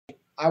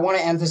I want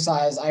to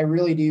emphasize, I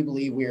really do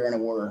believe we are in a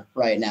war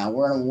right now.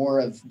 We're in a war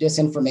of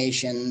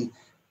disinformation,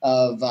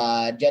 of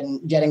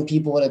getting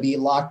people to be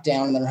locked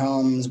down in their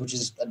homes, which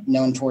is a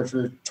known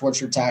torture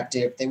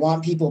tactic. They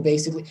want people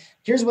basically,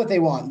 here's what they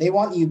want. They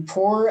want you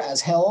poor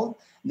as hell.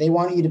 They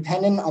want you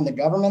dependent on the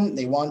government.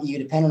 They want you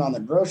dependent on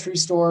the grocery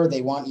store.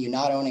 They want you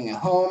not owning a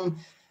home.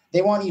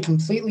 They want you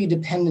completely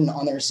dependent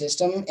on their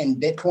system, and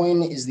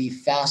Bitcoin is the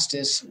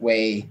fastest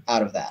way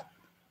out of that.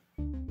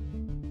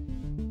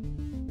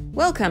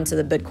 Welcome to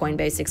the Bitcoin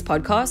Basics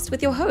podcast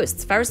with your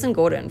hosts, Faris and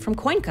Gordon from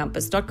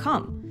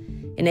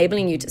CoinCompass.com,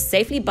 enabling you to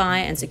safely buy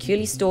and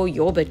securely store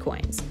your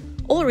Bitcoins.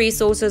 All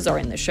resources are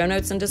in the show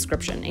notes and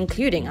description,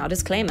 including our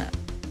disclaimer.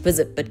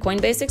 Visit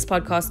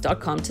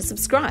BitcoinBasicsPodcast.com to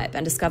subscribe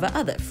and discover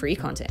other free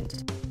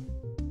content.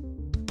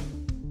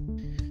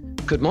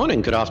 Good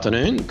morning, good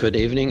afternoon, good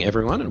evening,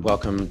 everyone, and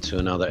welcome to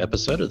another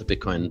episode of the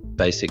Bitcoin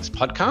Basics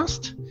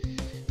podcast.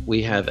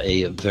 We have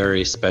a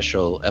very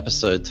special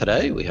episode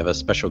today. We have a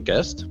special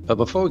guest. But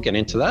before we get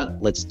into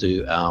that, let's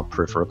do our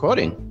proof of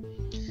recording.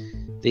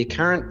 The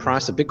current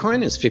price of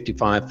Bitcoin is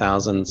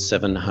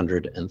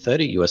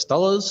 $55,730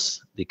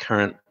 US. The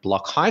current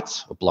block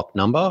height or block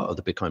number of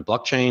the Bitcoin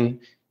blockchain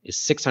is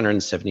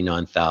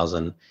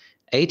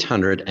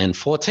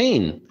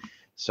 679,814.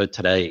 So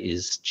today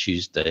is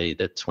Tuesday,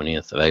 the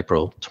 20th of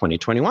April,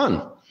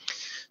 2021.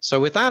 So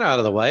with that out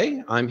of the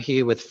way, I'm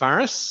here with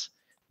Faris,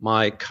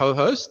 my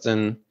co-host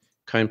and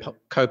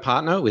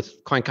co-partner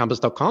with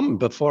CoinCompass.com.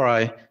 Before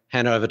I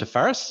hand over to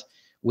Faris,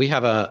 we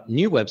have a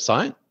new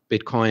website,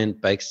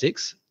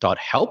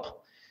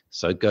 bitcoinbasics.help.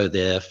 So go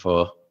there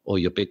for all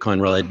your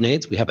Bitcoin-related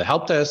needs. We have a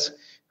help desk.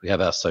 We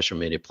have our social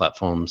media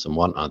platforms and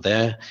whatnot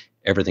there.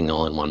 Everything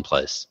all in one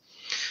place.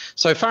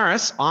 So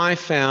Faris, I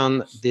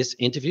found this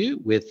interview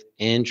with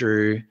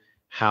Andrew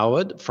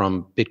Howard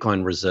from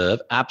Bitcoin Reserve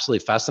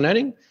absolutely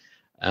fascinating.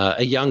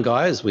 A young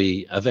guy, as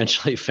we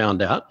eventually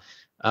found out.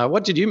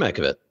 What did you make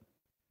of it?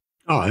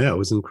 Oh, yeah, it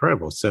was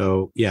incredible.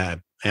 So, yeah,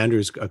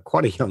 Andrew's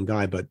quite a young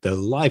guy, but the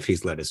life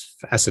he's led is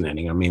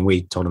fascinating. I mean,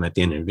 we told him at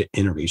the end of the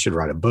interview, he should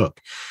write a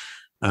book.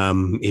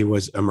 He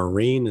was a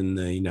Marine in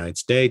the United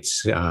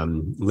States,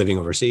 living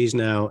overseas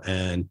now.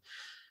 And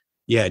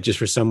yeah, just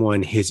for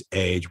someone his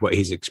age, what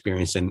he's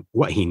experienced and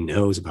what he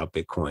knows about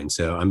Bitcoin.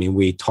 So, I mean,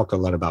 we talked a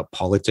lot about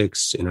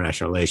politics,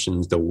 international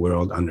relations, the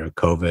world under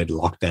COVID,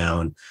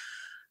 lockdown.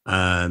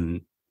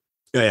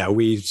 Yeah,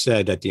 we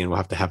said at the end we'll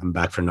have to have him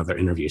back for another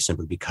interview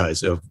simply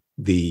because of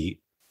the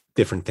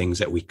different things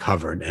that we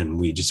covered, and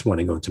we just want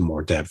to go into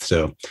more depth.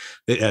 So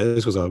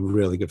this was a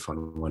really good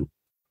fun one.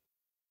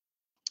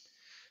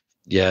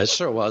 Yeah, it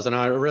sure was, and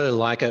I really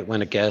like it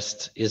when a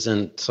guest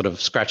isn't sort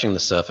of scratching the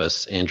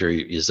surface.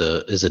 Andrew is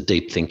a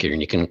deep thinker, and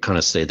you can kind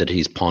of see that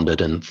he's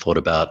pondered and thought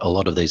about a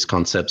lot of these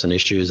concepts and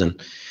issues,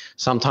 and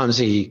sometimes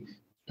he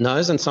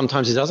knows and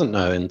sometimes he doesn't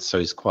know, and so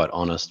he's quite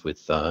honest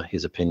with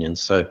his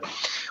opinions. So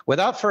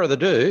without further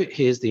ado,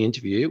 here's the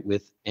interview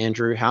with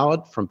Andrew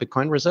Howard from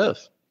Bitcoin Reserve.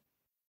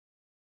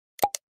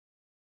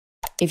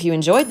 If you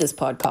enjoyed this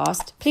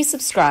podcast, please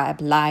subscribe,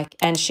 like,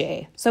 and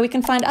share so we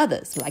can find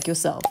others like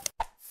yourself.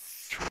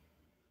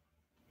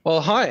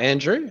 Well, hi,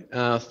 Andrew.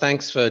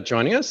 Thanks for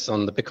joining us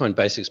on the Bitcoin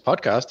Basics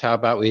podcast. How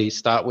about we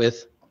start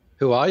with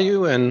who are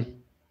you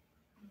and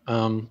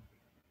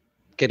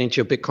get into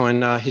your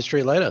Bitcoin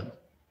history later.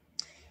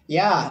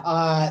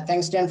 Yeah,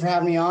 thanks, Dan, for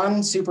having me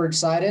on. Super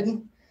excited.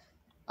 Who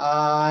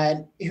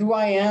I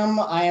am,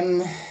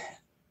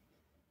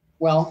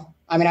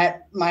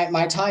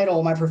 my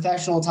title, my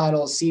professional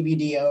title is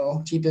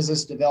CBDO, Chief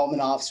Business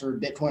Development Officer,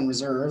 Bitcoin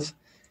Reserve.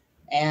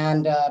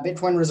 And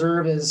Bitcoin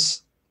Reserve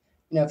is,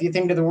 if you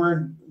think of the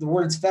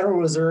words Federal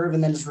Reserve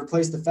and then just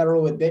replace the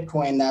federal with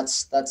Bitcoin,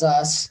 that's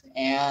us.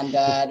 And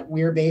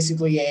we're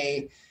basically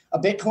a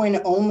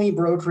Bitcoin-only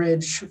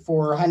brokerage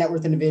for high net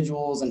worth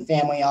individuals and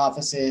family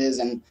offices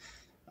and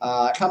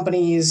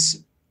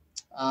companies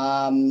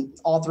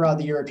all throughout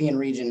the European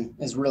region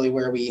is really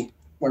where we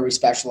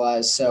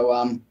specialize. So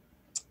I'm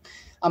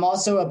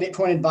also a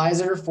Bitcoin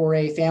advisor for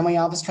a family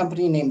office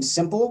company named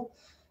Simple,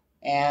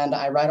 and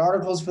I write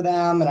articles for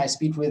them, and I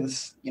speak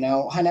with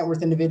high net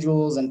worth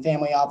individuals and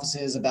family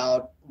offices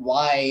about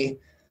why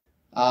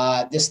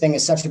this thing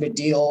is such a big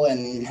deal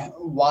and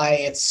why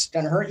it's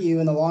going to hurt you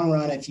in the long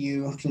run if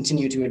you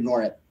continue to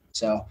ignore it.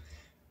 So,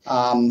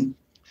 and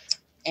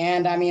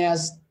I mean,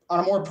 as on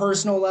a more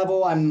personal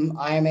level, I'm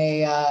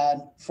a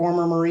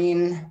former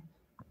Marine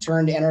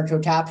turned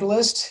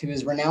anarcho-capitalist who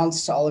has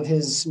renounced all of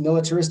his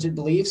militaristic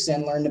beliefs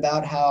and learned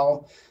about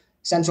how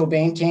central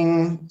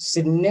banking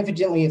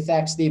significantly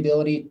affects the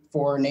ability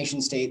for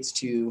nation states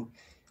to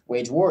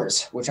wage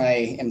wars, which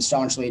I am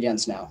staunchly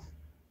against now.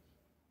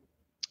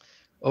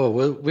 Oh,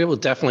 we will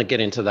definitely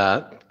get into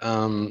that.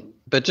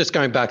 But just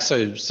going back,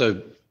 so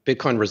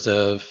Bitcoin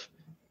Reserve,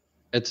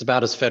 it's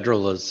about as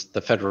federal as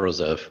the Federal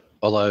Reserve,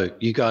 although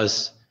you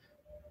guys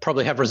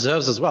probably have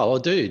reserves as well, or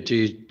do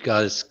you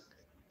guys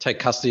take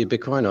custody of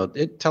Bitcoin? Or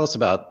tell us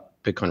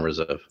about Bitcoin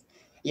Reserve.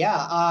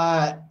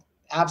 Yeah,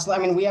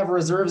 Absolutely. I mean, we have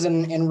reserves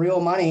in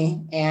real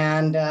money,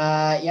 and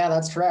yeah,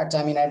 that's correct.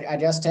 I mean, I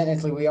guess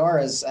technically we are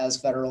as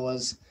federal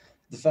as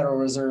the Federal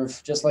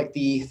Reserve, just like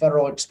the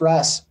Federal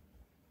Express,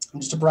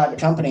 just a private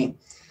company.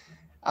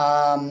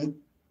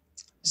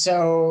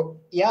 So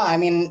yeah, I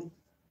mean,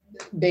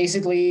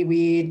 basically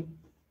we,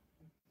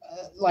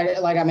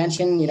 like I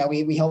mentioned,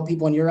 we help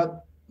people in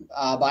Europe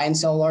buy and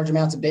sell large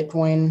amounts of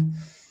Bitcoin,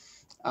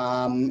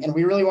 and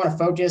we really want to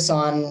focus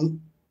on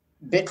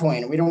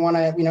Bitcoin. We don't want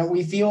to,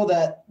 we feel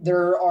that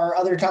there are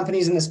other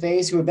companies in the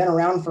space who have been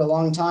around for a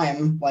long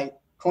time, like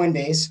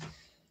Coinbase,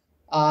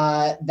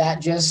 that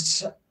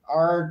just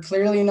are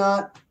clearly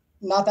not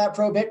that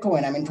pro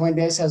Bitcoin. I mean,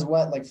 Coinbase has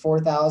like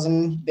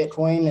 4,000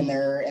 Bitcoin in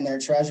their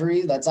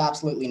treasury. That's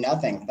absolutely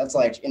nothing. That's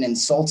like an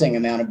insulting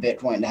amount of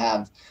Bitcoin to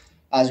have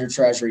as your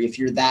treasury if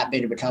you're that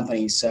big of a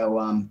company.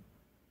 So,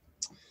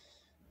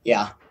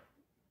 yeah.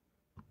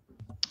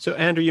 So,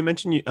 Andrew, you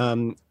mentioned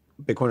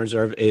Bitcoin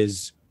Reserve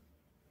is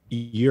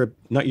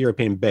not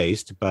European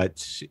based,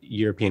 but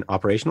European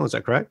operational. Is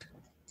that correct?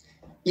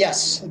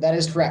 Yes, that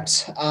is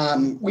correct.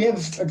 We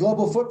have a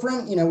global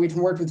footprint. We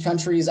can work with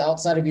countries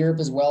outside of Europe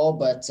as well,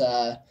 but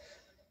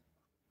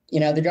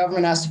the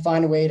government has to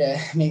find a way to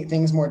make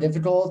things more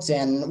difficult.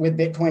 And with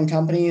Bitcoin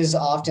companies,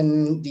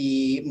 often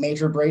the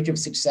major break of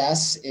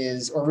success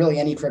is, or really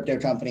any crypto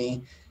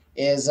company,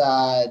 is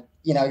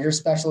your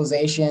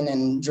specialization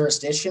in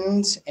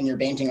jurisdictions and your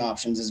banking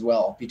options as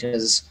well,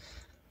 because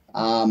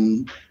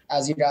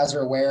as you guys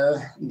are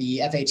aware, the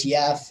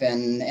FATF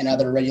and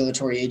other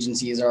regulatory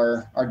agencies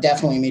are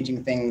definitely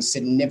making things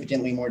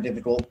significantly more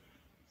difficult.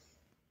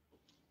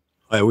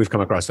 We've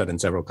come across that in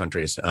several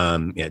countries.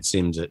 It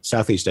seems that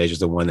Southeast Asia is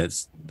the one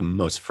that's the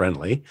most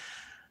friendly.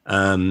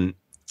 And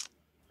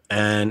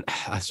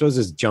I suppose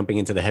it's jumping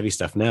into the heavy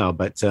stuff now,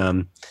 but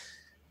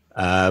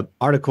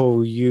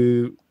article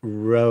you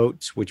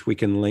wrote, which we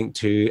can link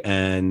to,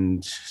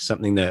 and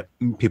something that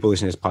people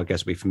listening to this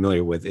podcast will be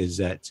familiar with, is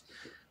that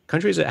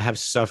countries that have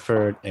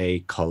suffered a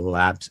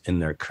collapse in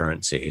their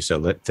currency.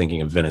 So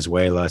thinking of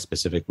Venezuela,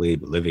 specifically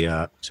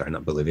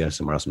not Bolivia,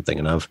 somewhere else I'm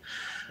thinking of.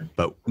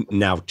 But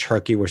now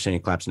Turkey, we're seeing a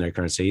collapse in their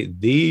currency.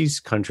 These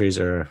countries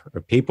or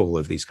people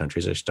of these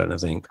countries are starting to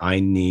think, I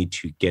need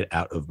to get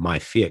out of my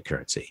fiat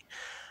currency.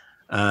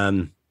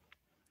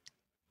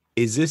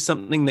 Is this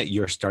something that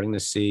you're starting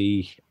to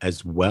see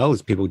as well,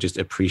 as people just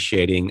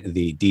appreciating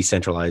the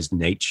decentralized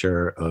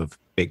nature of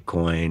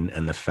Bitcoin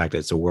and the fact that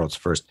it's the world's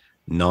first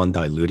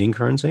non-diluting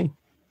currency?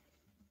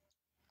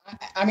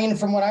 I mean,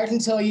 from what I can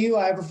tell you,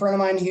 I have a friend of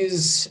mine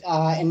who's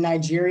in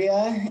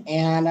Nigeria,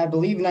 and I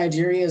believe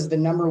Nigeria is the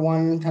number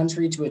one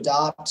country to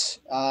adopt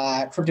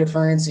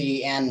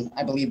cryptocurrency, and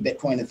I believe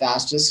Bitcoin the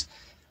fastest.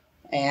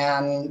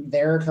 And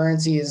their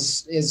currency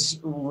is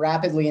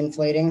rapidly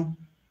inflating.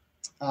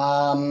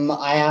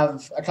 I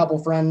have a couple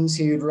friends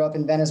who grew up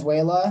in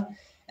Venezuela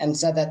and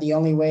said that the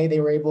only way they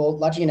were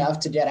lucky enough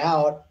to get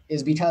out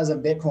is because of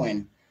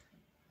Bitcoin.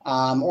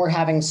 Or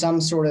having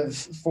some sort of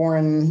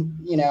foreign,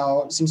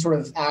 some sort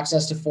of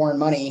access to foreign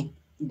money.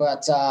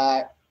 But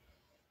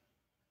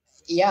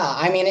yeah,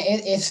 I mean,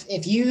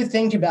 if you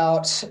think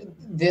about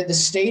the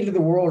state of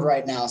the world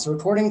right now, so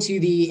according to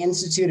the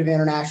Institute of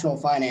International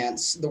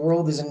Finance, the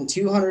world is in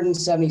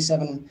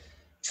 $277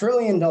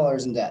 trillion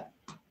in debt.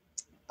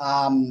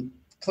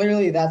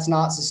 Clearly, that's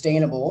not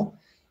sustainable.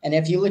 And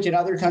if you look at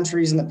other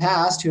countries in the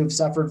past who have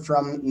suffered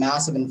from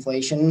massive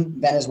inflation,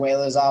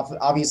 Venezuela is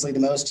obviously the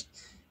most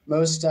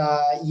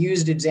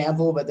used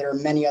example, but there are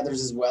many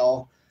others as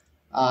well.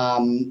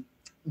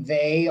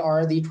 They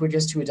are the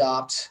quickest to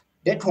adopt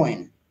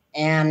Bitcoin.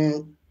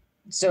 And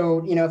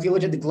so, if you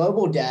look at the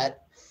global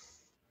debt,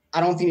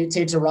 I don't think it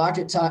takes a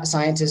rocket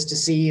scientist to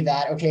see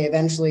that, okay,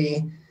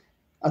 eventually,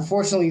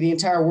 unfortunately, the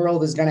entire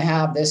world is going to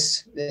have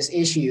this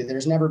issue.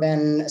 There's never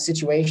been a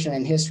situation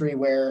in history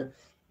where,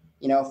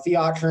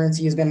 fiat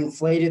currency has been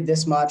inflated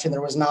this much and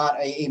there was not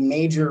a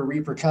major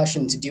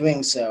repercussion to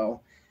doing so.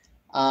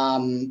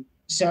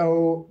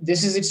 So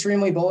this is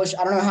extremely bullish.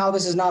 I don't know how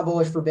this is not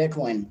bullish for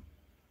Bitcoin.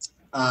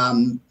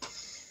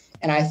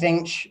 And I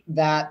think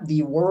that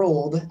the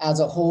world as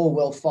a whole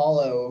will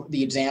follow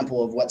the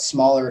example of what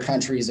smaller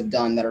countries have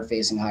done that are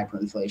facing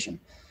hyperinflation.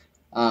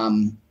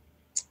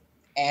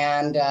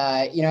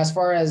 As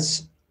far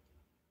as,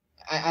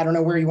 I don't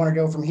know where you want to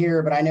go from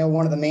here, but I know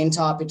one of the main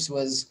topics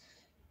was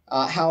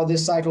how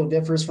this cycle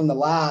differs from the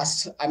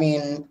last. I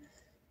mean,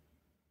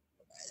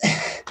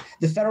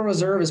 the Federal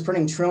Reserve is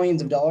printing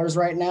trillions of dollars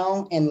right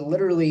now and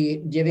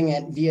literally giving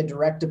it via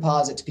direct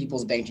deposit to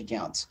people's bank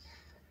accounts.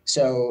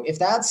 So if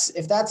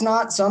that's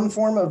not some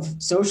form of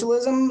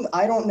socialism,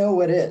 I don't know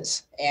what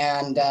is.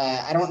 And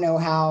I don't know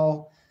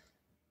how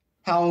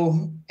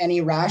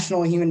any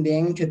rational human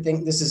being could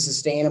think this is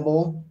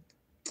sustainable.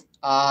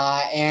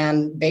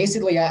 And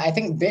basically, I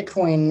think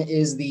Bitcoin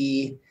is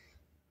the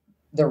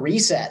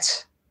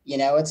reset.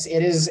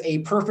 It is a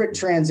perfect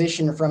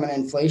transition from an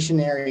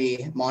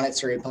inflationary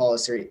monetary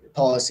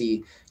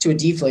policy to a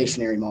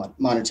deflationary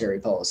monetary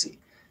policy.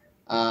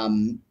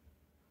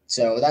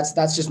 So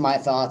that's just my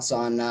thoughts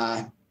on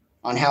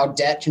how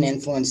debt can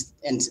influence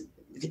and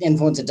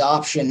influence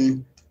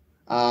adoption,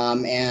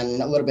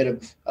 and a little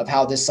bit of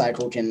how this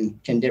cycle can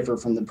differ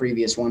from the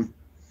previous one.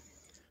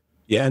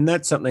 Yeah, and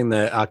that's something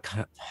that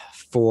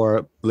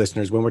for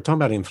listeners, when we're talking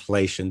about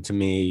inflation, to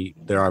me,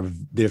 there are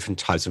different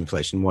types of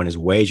inflation. One is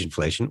wage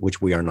inflation,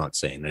 which we are not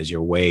seeing, as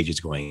your wage is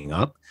going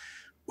up,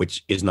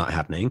 which is not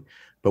happening.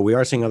 But we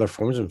are seeing other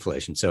forms of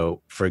inflation.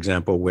 So, for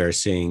example, we're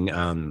seeing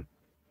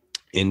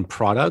in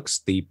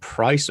products, the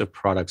price of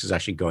products is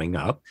actually going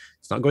up.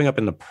 It's not going up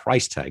in the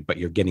price tag, but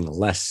you're getting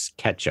less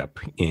ketchup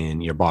in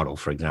your bottle,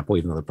 for example,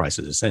 even though the price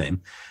is the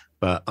same.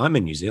 But I'm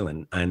in New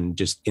Zealand, and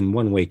just in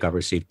 1 week, I've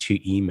received 2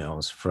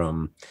 emails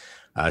from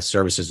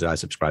services that I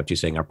subscribe to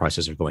saying our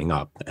prices are going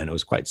up, and it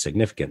was quite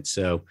significant.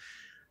 So,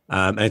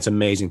 and it's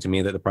amazing to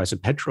me that the price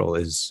of petrol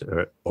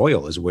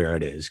oil is where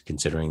it is,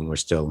 considering we're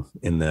still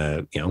in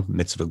the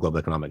midst of a global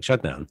economic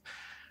shutdown.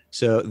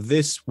 So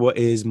what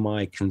is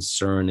my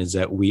concern is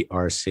that we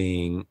are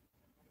seeing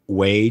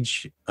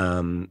wage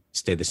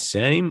stay the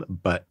same,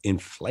 but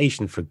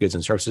inflation for goods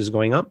and services is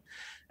going up.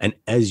 And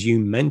as you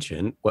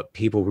mentioned, what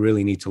people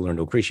really need to learn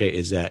to appreciate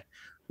is that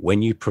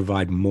when you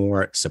provide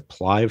more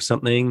supply of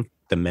something,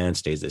 demand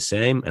stays the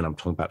same. And I'm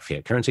talking about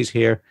fiat currencies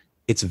here.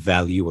 Its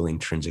value will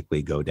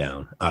intrinsically go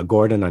down.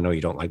 Gordon, I know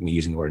you don't like me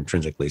using the word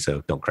intrinsically,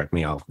 so don't correct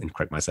me. I'll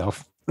correct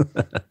myself.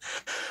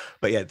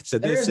 But yeah, so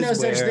there is no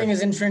such thing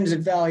as intrinsic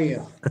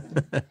value.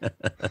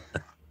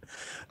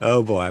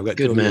 Oh boy, I've got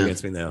Good two man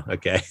against me now.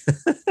 Okay,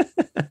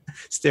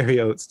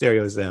 stereo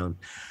sound.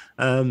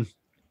 All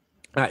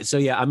right, so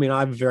yeah, I mean,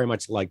 I very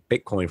much like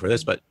Bitcoin for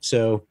this, but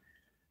so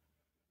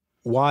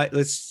why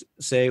use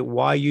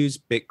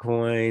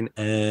Bitcoin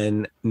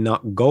and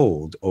not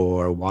gold,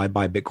 or why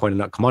buy Bitcoin and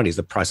not commodities?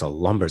 The price of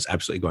lumber is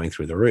absolutely going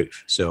through the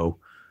roof. So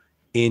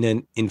in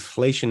an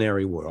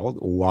inflationary world,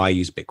 why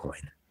use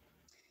Bitcoin?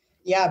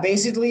 Yeah,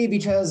 basically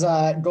because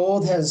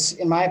gold has,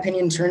 in my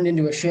opinion, turned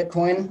into a shit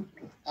coin.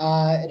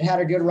 It had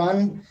a good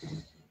run.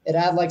 It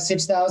had like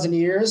 6,000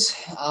 years,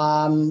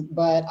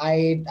 but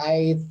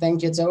I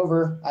think it's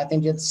over. I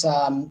think it's,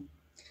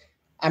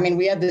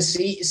 we had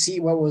the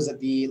what was it?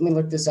 Let me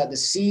look this up. The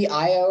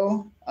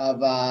CIO of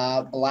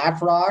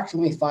BlackRock.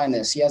 Let me find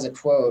this. He has a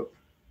quote.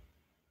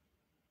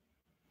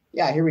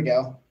 Yeah, here we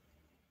go.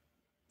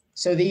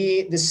 So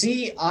the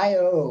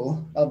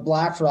CIO of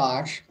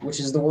BlackRock, which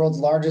is the world's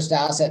largest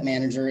asset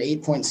manager,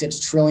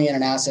 8.6 trillion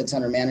in assets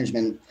under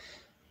management,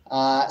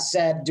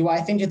 said, "Do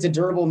I think it's a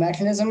durable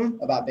mechanism?"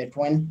 About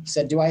Bitcoin.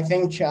 Said, "Do I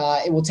think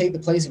it will take the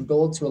place of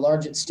gold to a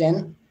large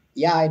extent?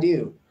 Yeah, I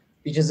do,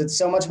 because it's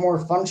so much more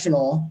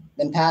functional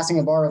than passing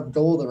a bar of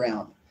gold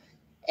around."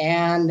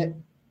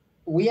 And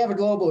we have a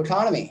global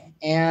economy,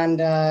 and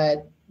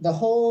the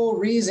whole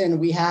reason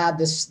we had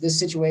this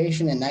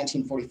situation in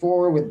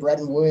 1944 with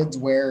Bretton Woods,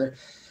 where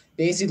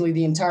basically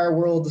the entire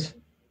world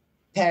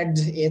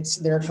pegged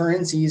their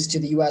currencies to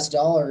the U.S.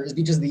 dollar, is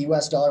because the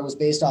U.S. dollar was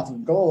based off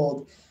of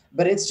gold.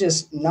 But it's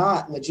just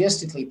not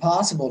logistically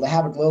possible to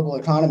have a global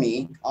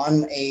economy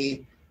on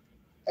a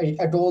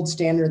gold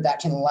standard that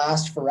can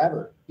last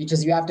forever,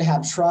 because you have to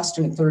have trust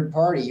in a third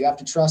party. You have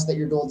to trust that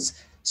your gold's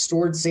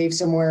stored safe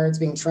somewhere, it's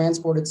being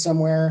transported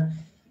somewhere.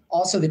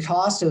 Also, the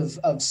cost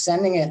of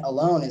sending it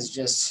alone is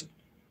just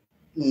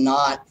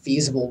not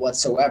feasible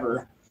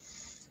whatsoever.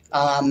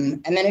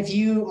 And then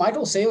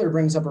Michael Saylor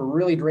brings up a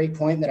really great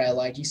point that I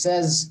like. He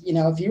says,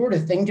 if you were to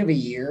think of a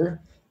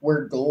year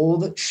where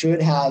gold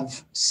should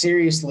have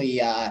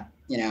seriously,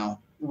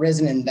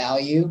 risen in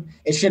value,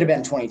 it should have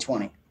been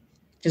 2020.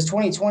 Because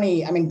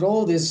 2020,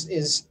 gold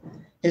is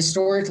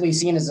historically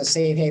seen as a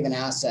safe haven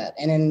asset.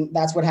 And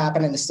that's what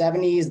happened in the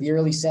 70s, the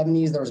early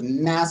 70s. There was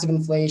massive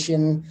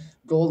inflation.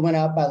 Gold went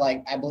up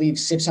by I believe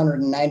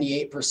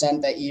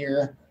 698% that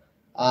year,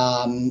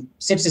 600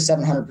 to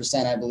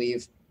 700%, I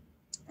believe,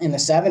 in the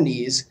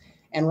 70s.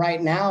 And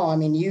right now,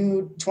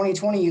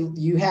 2020,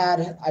 you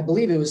had, I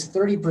believe it was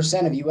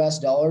 30% of US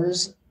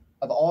dollars,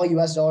 of all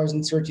US dollars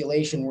in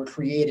circulation, were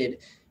created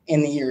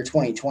in the year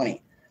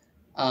 2020.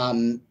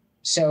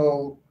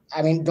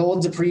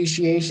 Gold's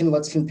appreciation,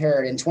 let's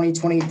compare it. In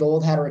 2020,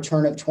 gold had a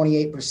return of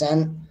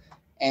 28%,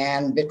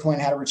 and Bitcoin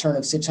had a return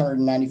of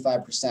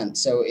 695%.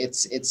 So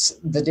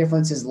the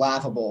difference is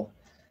laughable.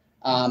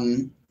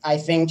 I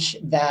think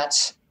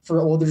that for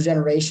older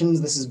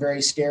generations, this is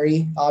very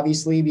scary,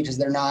 obviously, because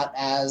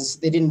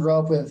they didn't grow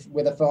up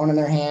with a phone in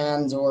their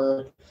hands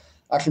or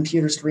a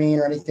computer screen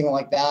or anything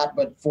like that.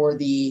 But for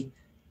the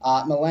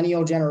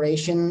millennial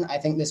generation, I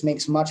think this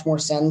makes much more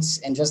sense.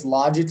 And just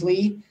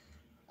logically,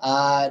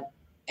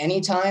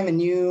 anytime a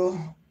new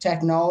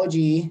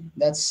technology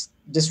that's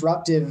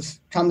disruptive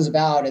comes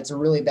about, it's a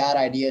really bad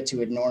idea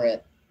to ignore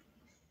it.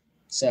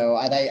 So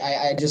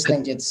I just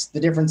think the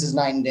difference is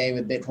night and day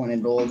with Bitcoin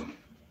and gold.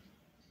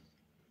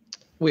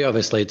 We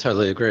obviously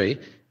totally agree.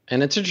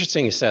 And it's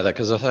interesting you say that,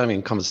 because I was having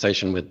a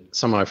conversation with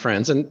some of my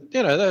friends, and,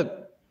 they're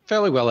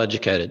fairly well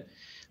educated.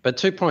 But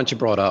 2 points you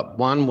brought up.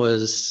 One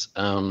was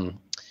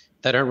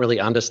they don't really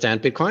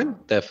understand Bitcoin,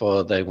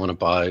 therefore they want to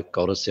buy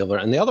gold or silver.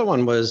 And the other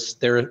one was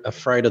they're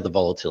afraid of the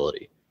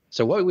volatility.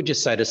 So what would you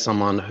say to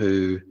someone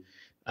who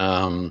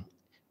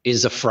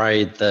is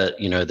afraid that,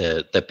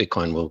 that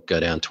Bitcoin will go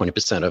down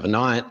 20%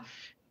 overnight,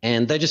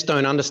 and they just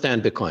don't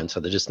understand Bitcoin, so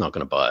they're just not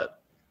going to buy it?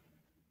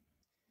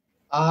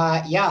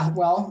 Yeah,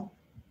 well,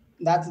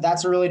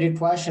 that's a really good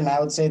question. I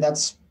would say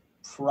that's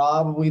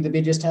probably the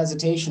biggest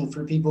hesitation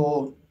for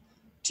people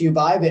to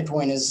buy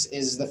Bitcoin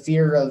is the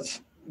fear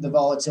of the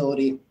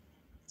volatility.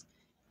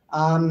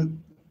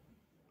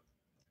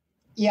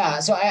 Yeah,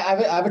 so I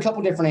have a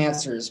couple different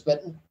answers,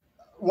 but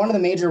one of the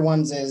major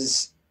ones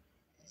is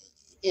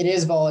it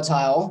is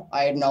volatile.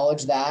 I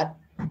acknowledge that.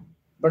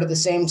 But at the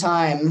same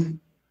time,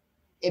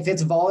 if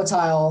it's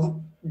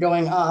volatile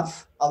going up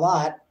a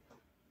lot,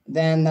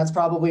 then that's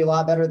probably a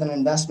lot better than an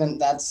investment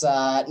that's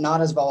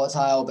not as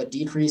volatile, but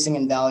decreasing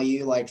in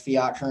value, like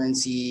fiat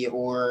currency,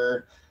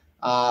 or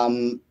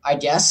I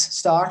guess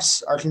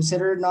stocks are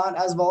considered not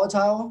as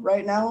volatile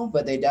right now,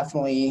 but they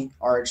definitely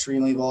are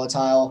extremely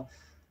volatile.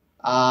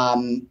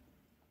 And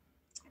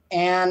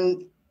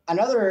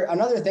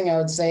another thing I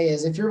would say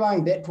is if you're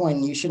buying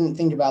Bitcoin, you shouldn't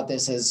think about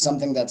this as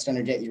something that's going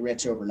to get you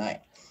rich overnight.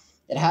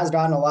 It has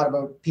gotten a lot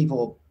of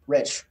people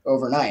rich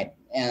overnight,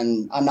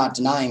 and I'm not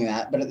denying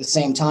that. But at the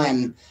same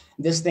time,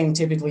 this thing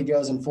typically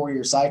goes in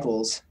 4-year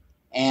cycles.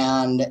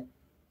 And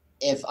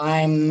if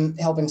I'm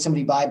helping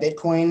somebody buy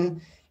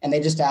Bitcoin and they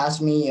just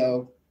ask me,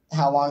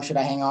 how long should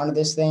I hang on to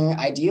this thing?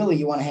 Ideally,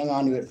 you want to hang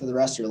on to it for the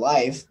rest of your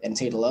life and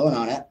take a loan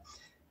on it.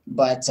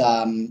 But,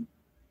 I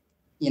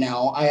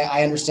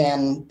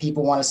understand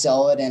people want to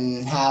sell it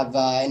and have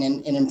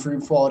an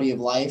improved quality of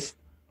life.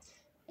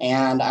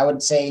 And I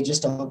would say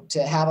just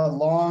to have a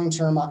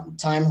long-term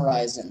time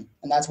horizon.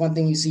 And that's one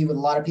thing you see with a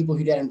lot of people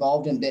who get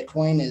involved in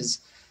Bitcoin is,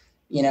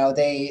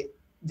 they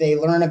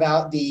learn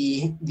about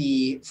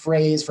the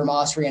phrase from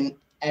Austrian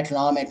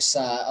economics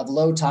of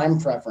low time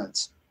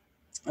preference,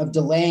 of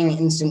delaying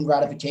instant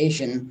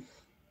gratification.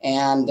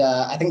 And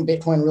I think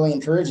Bitcoin really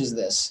encourages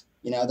this.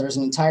 There's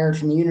an entire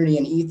community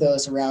and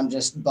ethos around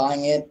just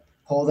buying it,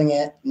 holding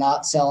it,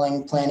 not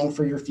selling, planning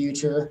for your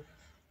future.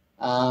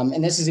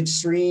 And this is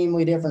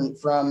extremely different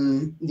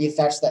from the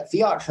effects that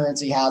fiat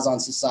currency has on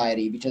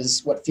society,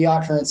 because what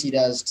fiat currency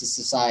does to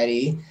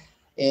society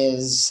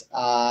is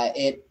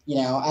it,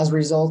 as a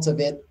result of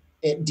it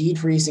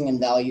decreasing in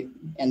value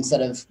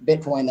instead of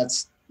Bitcoin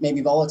that's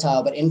maybe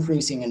volatile, but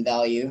increasing in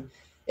value,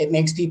 it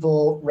makes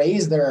people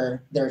raise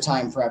their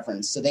time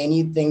preference. So they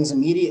need things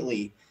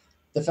immediately.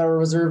 The Federal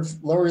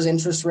Reserve lowers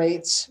interest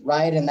rates,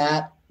 right? And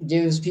that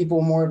gives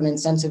people more of an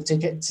incentive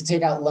to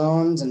take out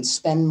loans and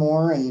spend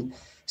more. And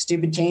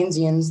stupid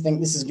Keynesians think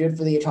this is good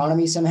for the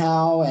economy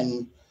somehow.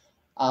 And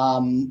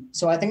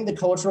so I think the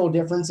cultural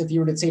difference, if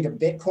you were to take a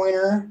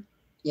Bitcoiner,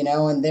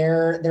 and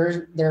they're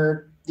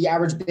the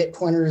average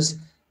Bitcoiner's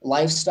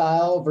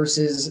lifestyle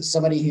versus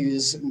somebody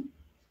who's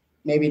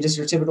maybe just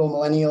your typical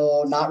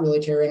millennial, not really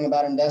caring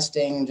about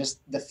investing,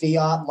 just the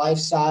fiat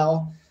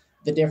lifestyle,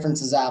 the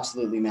difference is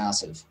absolutely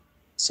massive.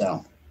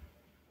 So.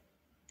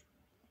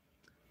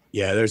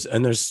 Yeah,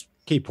 there's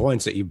key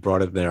points that you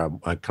brought up there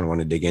I kind of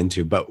want to dig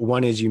into, but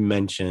one is you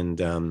mentioned,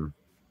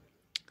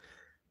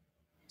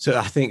 so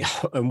I think,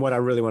 and what I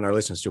really want our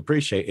listeners to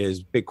appreciate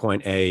is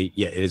Bitcoin, it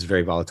is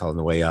very volatile on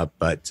the way up,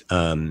 but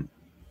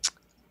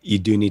you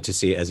do need to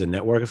see it as a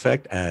network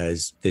effect,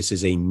 as this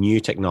is a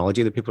new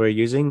technology that people are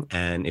using.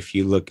 And if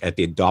you look at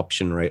the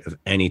adoption rate of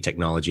any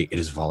technology, it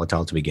is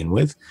volatile to begin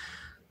with.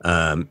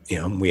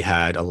 We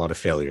had a lot of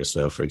failures.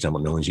 So, for example,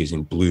 no one's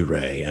using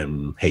Blu-ray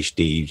and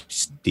HD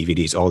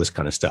DVDs, all this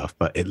kind of stuff,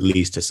 but it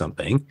leads to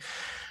something.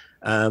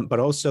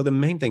 But also the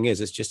main thing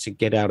is just to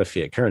get out of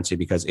fiat currency,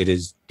 because it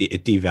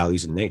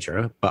devalues in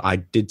nature. But I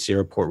did see a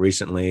report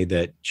recently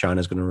that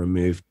China's going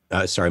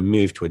to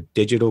move to a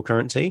digital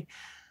currency.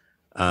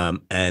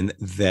 And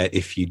that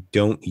if you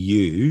don't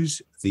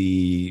use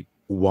the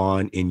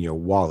yuan in your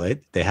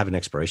wallet, they have an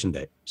expiration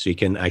date. So you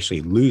can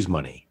actually lose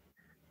money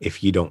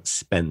if you don't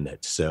spend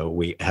it. So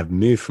we have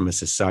moved from a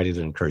society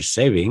that encourages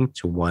saving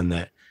to one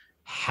that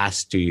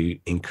has to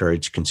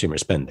encourage consumer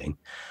spending.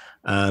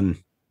 And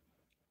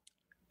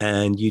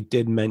you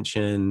did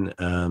mention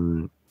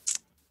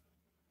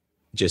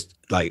just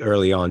like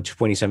early on,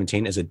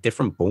 2017 is a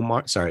different bull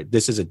market. Sorry,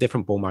 this is a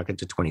different bull market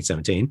to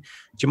 2017. Do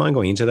you mind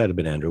going into that a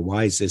bit, Andrew?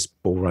 Why is this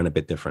bull run a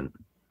bit different?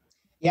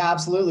 Yeah,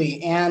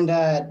 absolutely. And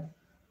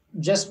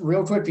just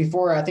real quick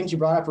before, I think you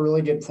brought up a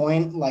really good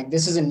point. Like,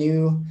 this is a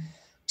new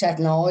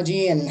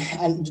technology, and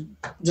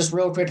just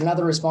real quick,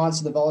 another response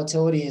to the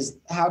volatility is,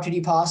 how could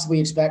you possibly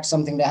expect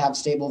something to have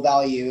stable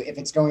value if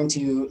it's going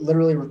to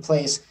literally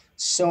replace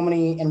so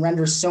many and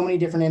render so many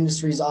different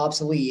industries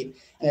obsolete,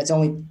 and it's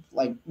only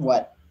like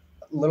a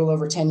little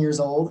over 10 years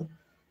old?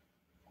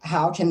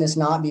 How can this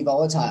not be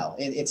volatile?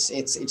 It's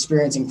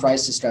experiencing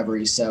price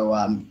discovery.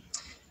 So,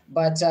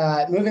 but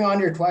moving on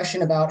to your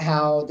question about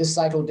how this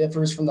cycle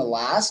differs from the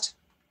last,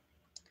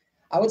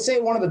 I would say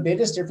one of the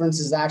biggest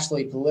differences is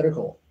actually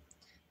political.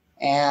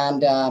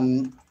 And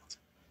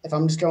if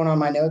I'm just going on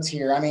my notes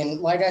here, I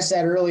mean, like I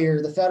said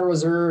earlier, the Federal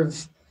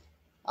Reserve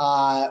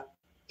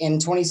in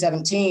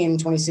 2016,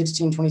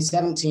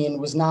 2017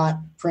 was not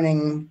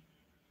printing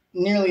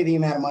nearly the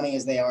amount of money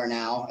as they are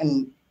now.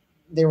 And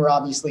they were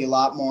obviously a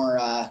lot more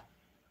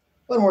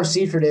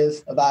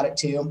secretive about it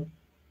too.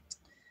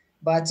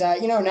 But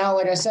now,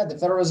 like I said, the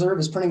Federal Reserve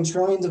is printing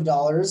trillions of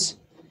dollars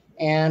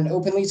and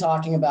openly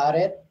talking about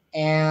it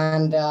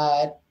and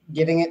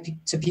giving it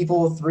to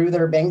people through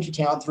their bank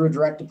account through a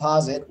direct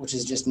deposit, which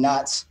is just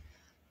nuts.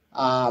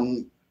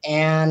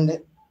 And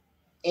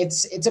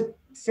it's a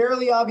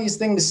fairly obvious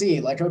thing to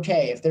see. Like,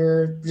 okay, if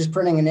they're just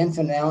printing an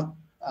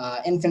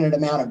infinite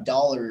amount of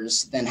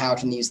dollars, then how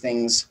can these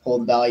things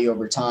hold value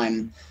over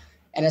time?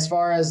 And as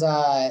far as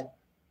other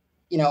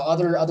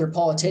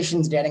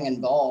politicians getting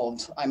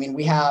involved, I mean,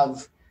 we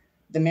have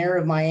the mayor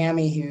of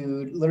Miami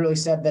who literally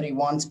said that he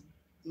wants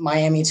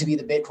Miami to be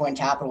the Bitcoin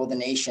capital of the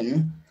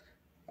nation.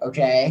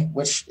 Okay,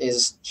 which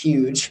is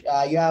huge.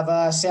 You have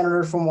a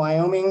senator from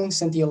Wyoming,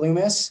 Cynthia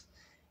Lummis,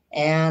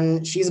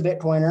 and she's a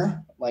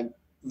Bitcoiner, like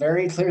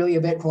very clearly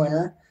a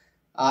Bitcoiner.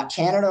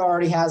 Canada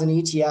already has an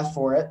ETF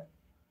for it.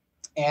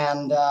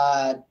 And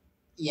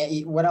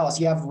what else?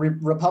 You have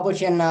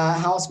Republican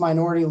House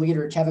Minority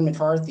Leader Kevin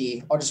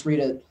McCarthy. I'll just read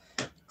a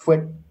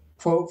quick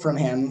quote from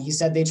him. He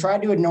said, "They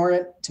tried to ignore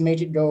it to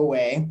make it go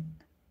away."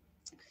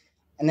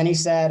 And then he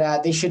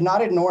said, "They should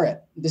not ignore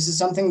it. This is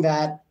something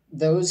that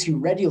those who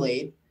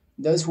regulate,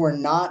 those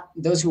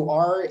who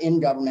are in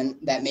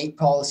government that make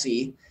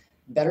policy,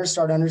 better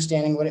start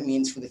understanding what it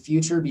means for the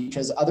future,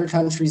 because other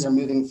countries are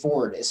moving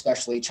forward,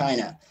 especially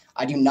China.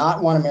 I do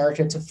not want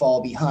America to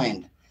fall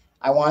behind.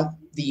 I want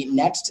the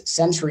next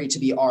century to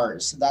be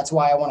ours. That's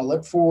why I want to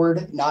look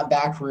forward, not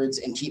backwards,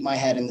 and keep my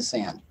head in the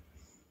sand."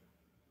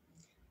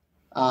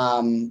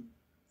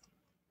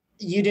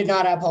 You did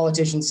not have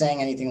politicians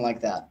saying anything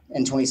like that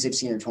in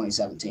 2016 or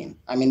 2017.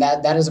 I mean,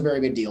 that is a very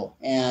big deal.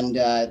 And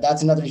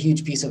that's another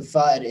huge piece of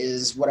FUD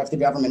is what if the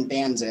government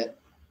bans it?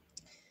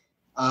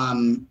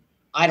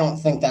 I don't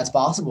think that's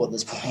possible at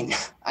this point.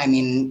 I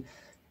mean,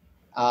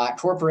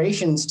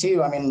 corporations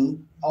too. I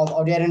mean,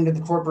 I'll get into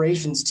the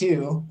corporations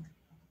too,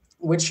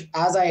 which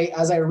as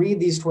I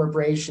read these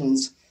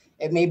corporations,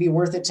 it may be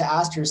worth it to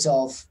ask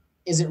yourself,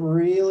 is it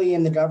really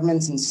in the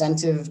government's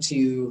incentive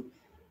to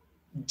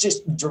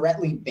just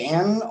directly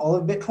ban all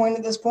of Bitcoin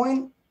at this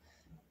point?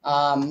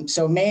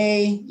 So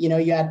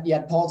you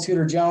had Paul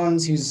Tudor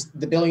Jones, who's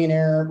the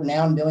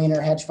renowned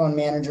billionaire hedge fund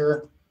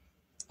manager.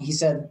 He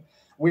said,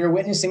 "We are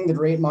witnessing the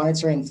great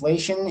monetary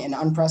inflation and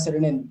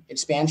unprecedented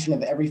expansion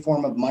of every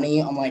form of money,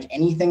 unlike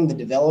anything the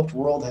developed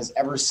world has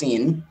ever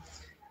seen."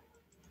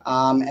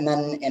 And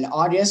then in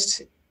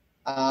August,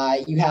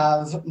 you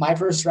have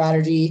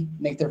MicroStrategy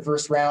make their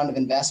first round of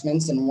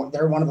investments, and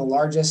they're one of the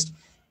largest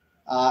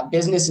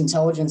business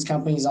intelligence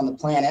companies on the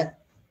planet,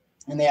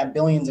 and they have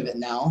billions of it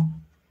now.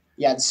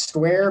 You had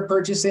Square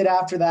purchase it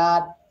after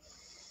that.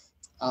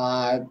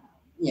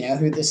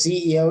 Who the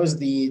CEO is,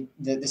 the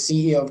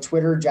CEO of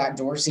Twitter, Jack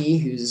Dorsey,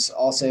 who's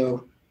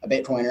also a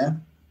Bitcoiner.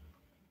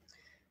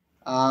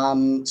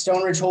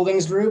 Stone Ridge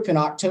Holdings Group in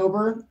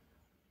October.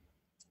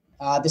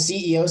 The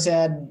CEO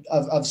said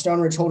of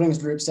Stone Ridge Holdings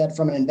Group said,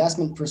 "From an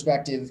investment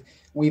perspective,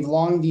 we've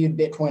long viewed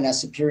Bitcoin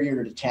as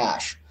superior to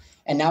cash.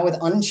 And now with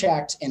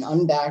unchecked and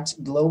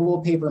unbacked global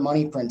paper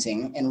money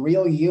printing and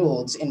real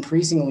yields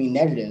increasingly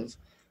negative,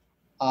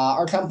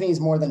 our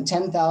company's more than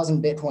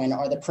 10,000 Bitcoin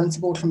are the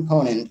principal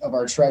component of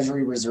our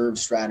treasury reserve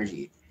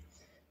strategy."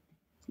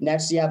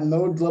 Next, you have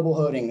Mode Global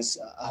Holdings,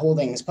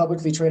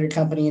 publicly traded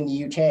company in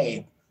the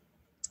UK.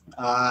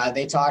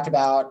 They talked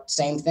about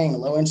same thing,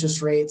 low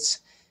interest rates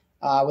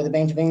with the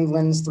Bank of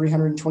England's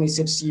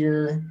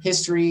 326-year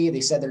history.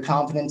 They said their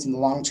confidence in the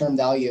long-term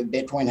value of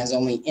Bitcoin has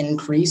only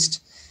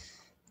increased.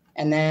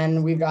 And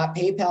then we've got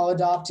PayPal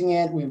adopting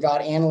it. We've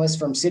got analysts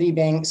from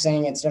Citibank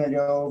saying it's going to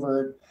go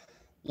over,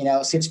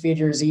 6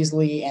 figures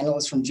easily.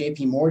 Analysts from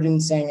JP Morgan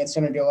saying it's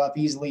going to go up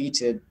easily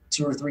to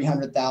 200,000 or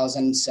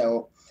 300,000.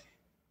 So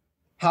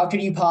how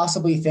could you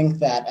possibly think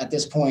that at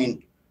this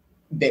point,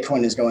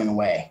 Bitcoin is going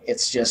away?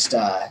 It's just,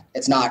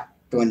 it's not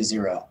going to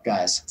zero,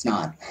 guys. It's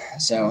not.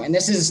 So, and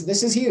this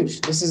is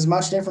huge. This is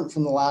much different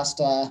from the last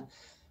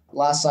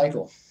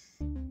cycle.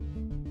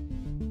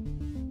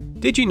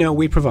 Did you know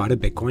we provide a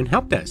Bitcoin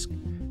help desk?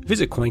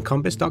 Visit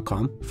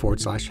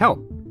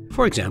coincompass.com/help.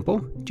 For example,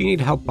 do you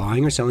need help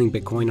buying or selling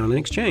Bitcoin on an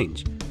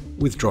exchange,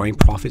 withdrawing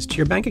profits to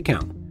your bank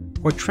account,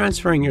 or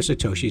transferring your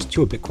Satoshis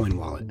to a Bitcoin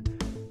wallet?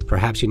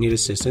 Perhaps you need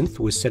assistance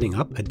with setting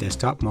up a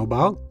desktop,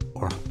 mobile,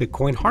 or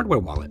Bitcoin hardware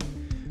wallet.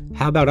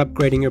 How about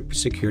upgrading your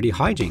security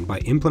hygiene by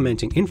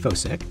implementing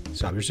InfoSec,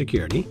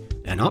 cybersecurity,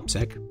 and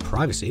OPSEC,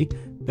 privacy,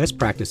 best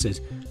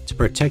practices to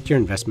protect your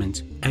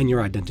investments and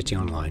your identity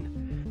online?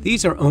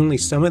 These are only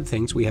some of the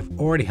things we have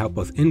already helped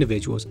both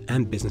individuals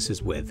and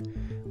businesses with.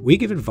 We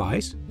give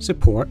advice,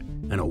 support,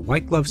 and a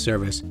white glove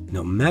service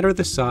no matter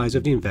the size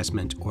of the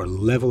investment or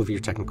level of your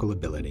technical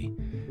ability.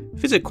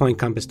 Visit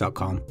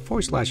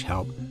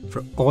coincompass.com/help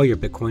for all your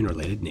Bitcoin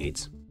related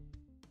needs.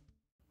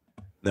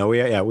 No,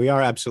 we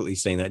are absolutely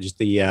saying that.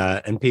 Just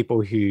and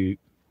people who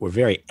were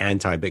very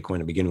anti-Bitcoin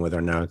to begin with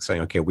are now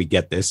saying, okay, we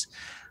get this.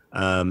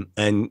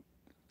 And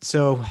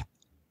so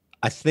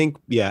I think,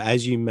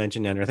 as you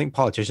mentioned, Andrew, I think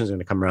politicians are going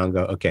to come around and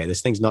go, okay,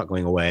 this thing's not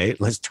going away.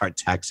 Let's start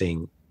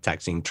taxing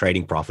taxing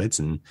trading profits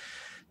and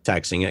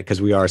taxing it,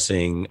 because we are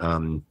seeing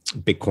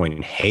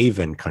Bitcoin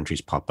haven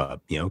countries pop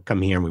up.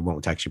 Come here and we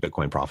won't tax your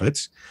Bitcoin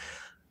profits.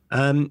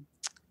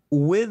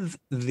 With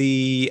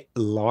the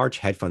large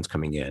hedge funds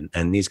coming in,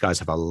 and these guys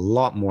have a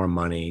lot more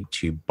money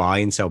to buy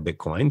and sell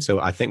Bitcoin. So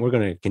I think we're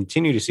going to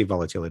continue to see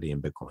volatility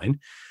in Bitcoin,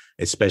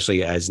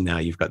 especially as now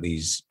you've got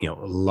these,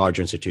 large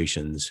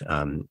institutions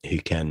who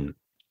can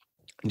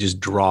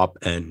just drop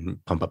and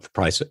pump up the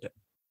price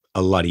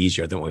a lot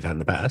easier than what we've had in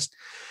the past.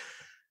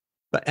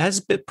 But as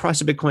price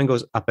of Bitcoin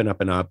goes up and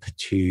up and up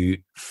to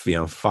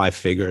 5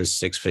 figures,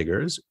 6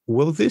 figures,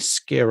 will this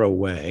scare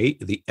away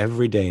the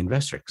everyday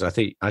investor? Because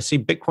I see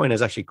Bitcoin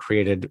as actually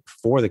created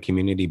for the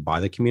community by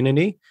the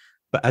community.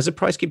 But as the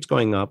price keeps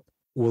going up,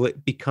 will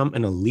it become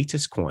an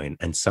elitist coin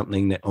and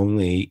something that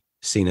only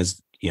seen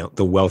as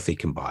the wealthy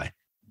can buy?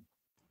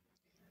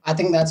 I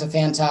think that's a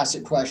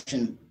fantastic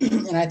question,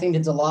 and I think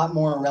it's a lot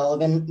more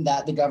relevant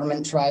that the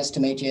government tries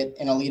to make it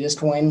an elitist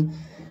coin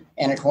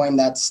and a coin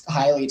that's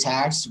highly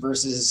taxed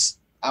versus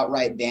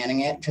outright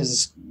banning it.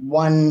 Because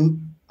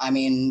one,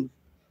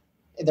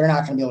 they're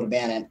not going to be able to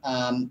ban it.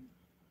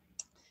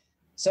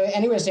 So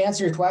anyways, to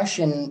answer your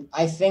question,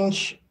 I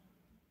think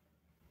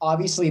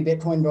obviously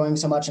Bitcoin going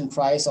so much in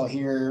price, I'll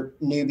hear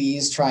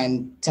newbies try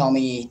and tell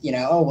me,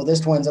 this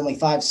coin's only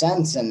 5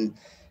 cents. And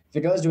if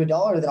it goes to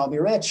 $1, then I'll be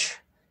rich.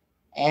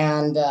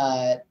 And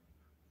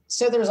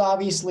so there's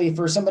obviously,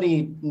 for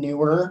somebody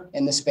newer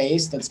in the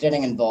space that's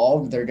getting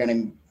involved, they're going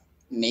to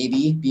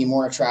maybe be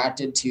more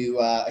attracted to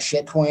a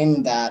shit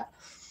coin that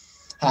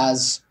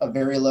has a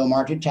very low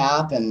market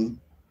cap and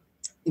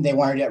they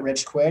want to get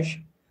rich quick.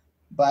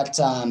 But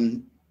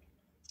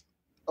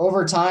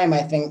over time,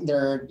 I think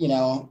they're,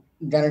 going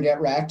to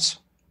get wrecked,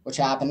 which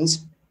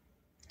happens.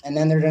 And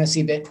then they're going to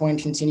see Bitcoin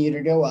continue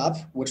to go up,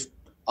 which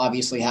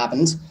obviously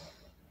happens.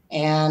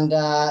 And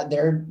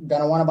they're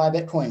going to want to buy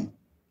Bitcoin.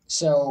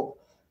 So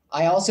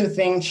I also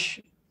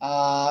think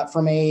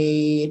from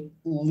a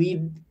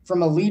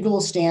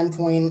legal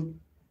standpoint,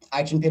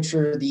 I can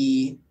picture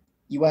the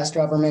U.S.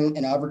 government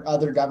and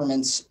other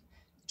governments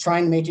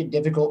trying to make it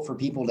difficult for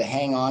people to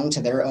hang on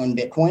to their own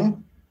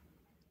Bitcoin.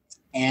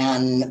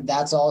 And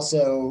that's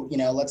also,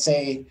 let's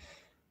say,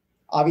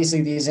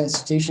 obviously these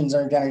institutions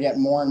are going to get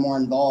more and more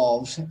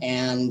involved,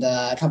 and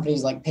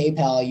companies like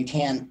PayPal, you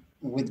can't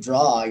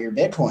withdraw your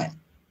Bitcoin.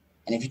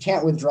 And if you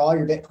can't withdraw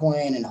your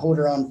Bitcoin and hold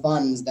your own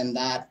funds, then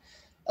that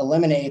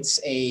eliminates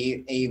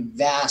a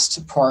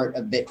vast part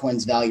of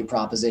Bitcoin's value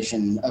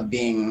proposition of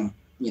being,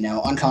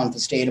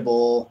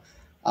 unconfiscatable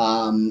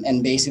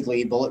and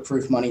basically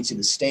bulletproof money to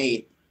the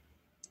state.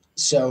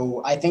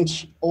 So I think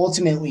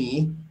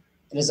ultimately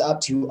it is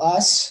up to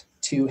us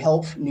to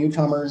help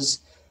newcomers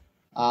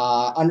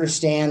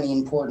understand the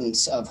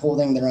importance of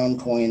holding their own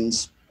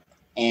coins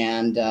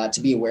and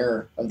to be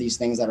aware of these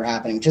things that are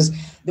happening. Because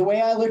the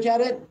way I look at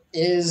it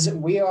is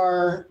we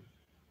are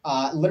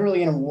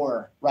literally in a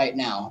war right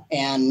now.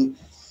 And,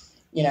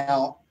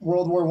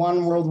 World War I,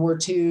 World War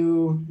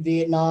II,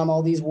 Vietnam,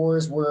 all these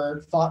wars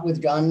were fought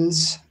with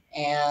guns.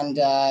 And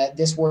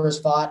this war is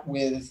fought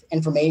with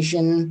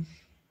information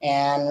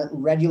and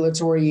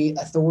regulatory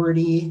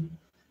authority.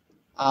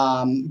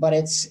 But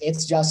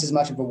it's just as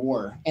much of a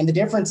war. And the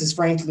difference is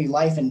frankly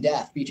life and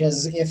death,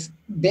 because if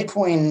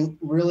Bitcoin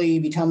really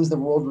becomes the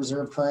world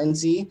reserve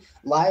currency,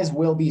 lives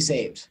will be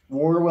saved.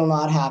 War will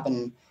not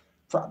happen,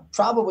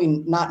 probably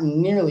not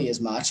nearly as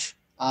much.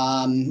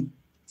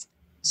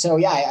 So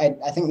yeah,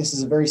 I think this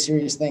is a very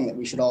serious thing that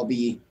we should all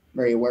be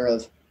very aware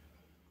of.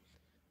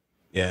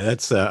 Yeah,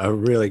 that's a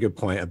really good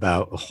point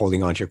about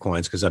holding on to your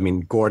coins. Because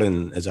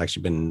Gordon has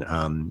actually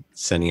been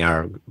sending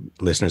our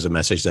listeners a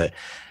message that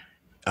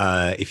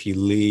if you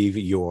leave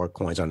your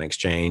coins on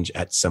exchange,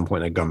 at some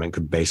point the government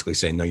could basically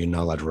say, no, you're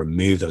not allowed to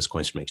remove those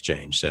coins from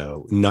exchange.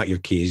 So not your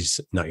keys,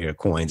 not your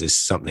coins is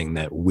something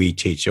that we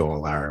teach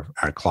all our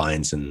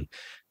clients and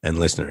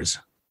listeners.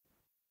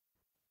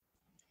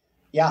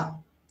 Yeah.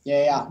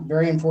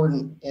 Very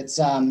important. It's,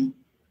 I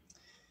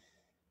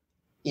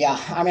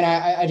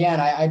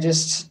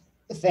just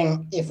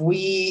think if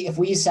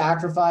we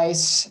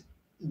sacrifice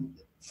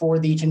for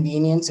the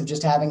convenience of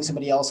just having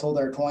somebody else hold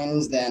their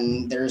coins,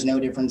 then there's no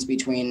difference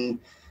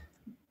between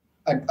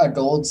a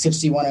gold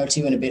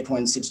 6102 and a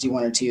Bitcoin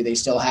 6102. They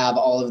still have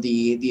all of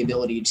the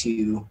ability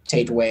to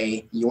take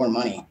away your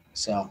money.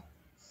 So,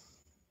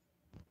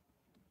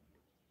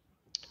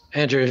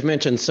 Andrew, you've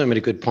mentioned so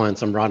many good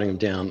points. I'm writing them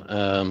down.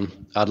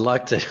 I'd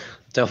like to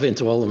delve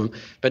into all of them,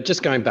 but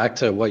just going back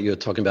to what you were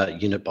talking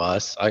about, unit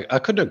bias, I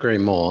couldn't agree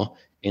more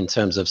in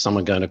terms of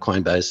someone going to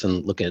Coinbase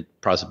and looking at the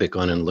price of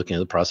Bitcoin and looking at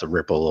the price of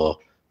Ripple or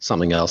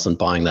something else and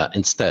buying that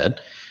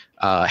instead.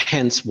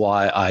 Hence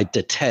why I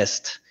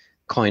detest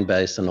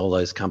Coinbase and all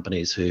those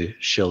companies who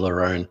shill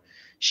their own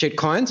shit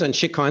coins. And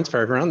shit coins for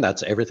everyone,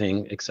 that's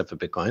everything except for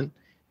Bitcoin,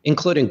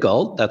 including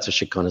gold. That's a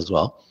shit coin as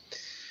well.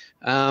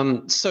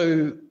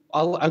 So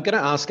I'm going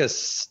to ask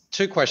us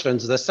two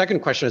questions. The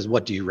second question is,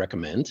 what do you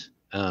recommend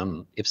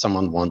if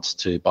someone wants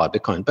to buy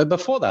Bitcoin? But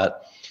before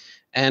that,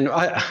 And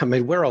I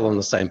mean, we're all on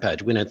the same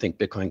page. We don't think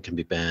Bitcoin can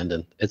be banned,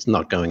 and it's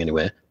not going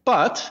anywhere.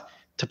 But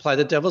to play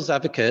the devil's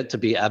advocate, to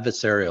be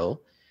adversarial,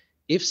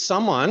 if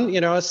someone,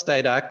 a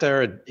state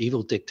actor, an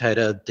evil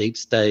dictator, deep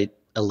state,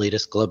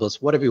 elitist,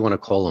 globalist, whatever you want to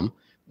call them,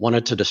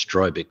 wanted to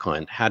destroy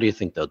Bitcoin, how do you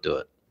think they'll do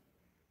it?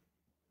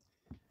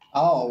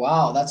 Oh,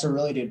 wow. That's a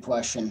really good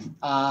question.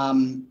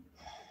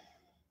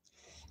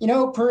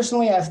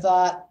 Personally, I've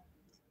thought,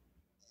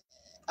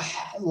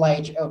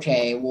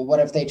 okay, well, what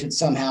if they could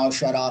somehow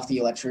shut off the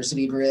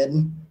electricity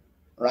grid,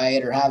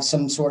 right? Or have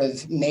some sort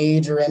of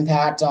major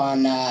impact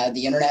on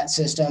the internet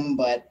system.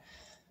 But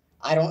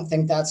I don't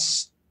think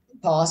that's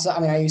possible. I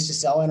mean, I used to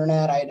sell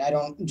internet. I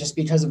don't, just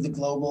because of the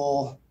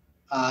global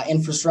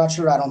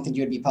infrastructure, I don't think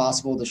it would be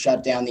possible to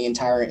shut down the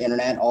entire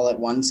internet all at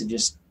once.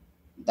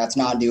 That's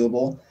not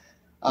doable.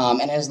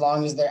 And as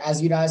long as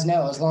as you guys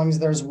know, as long as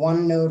there's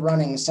one node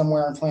running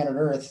somewhere on planet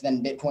Earth,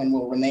 then Bitcoin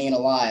will remain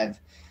alive.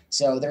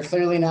 So they're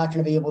clearly not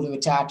going to be able to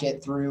attack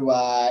it through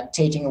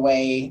taking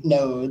away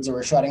nodes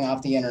or shutting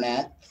off the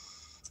internet.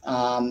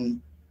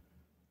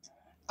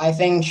 I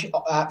think,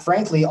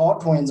 frankly,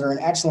 altcoins are an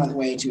excellent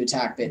way to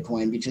attack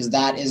Bitcoin because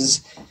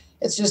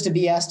it's just a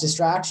BS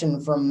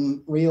distraction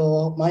from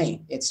real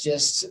money. They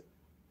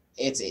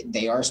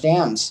are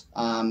scams.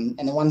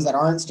 And the ones that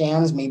aren't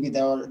scams, maybe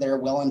they're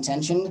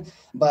well-intentioned,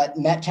 but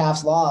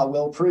Metcalfe's law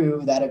will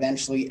prove that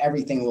eventually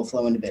everything will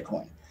flow into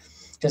Bitcoin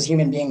because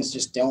human beings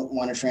just don't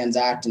want to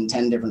transact in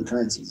 10 different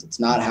currencies. It's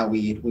not how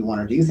we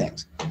want to do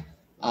things.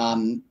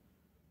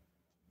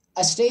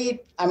 A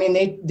state, I mean,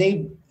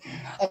 they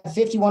a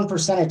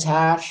 51%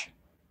 attach.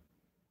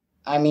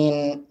 I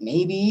mean,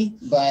 maybe,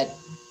 but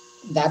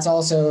that's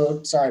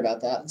also, sorry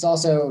about that. It's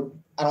also,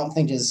 I don't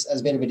think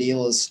as big of a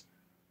deal as,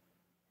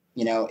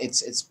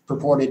 it's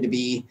purported to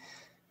be.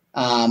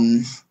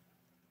 I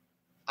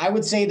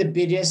would say the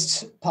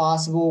biggest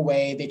possible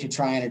way they could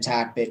try and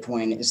attack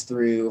Bitcoin is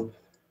through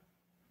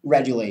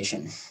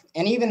regulation.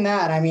 And even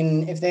that, I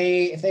mean, if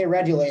they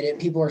regulate it,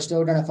 people are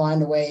still going to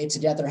find a way to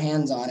get their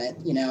hands on it.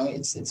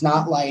 It's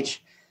not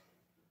like,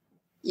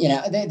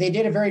 they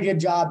did a very good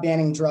job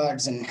banning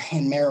drugs and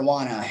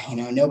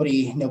marijuana.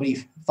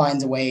 Nobody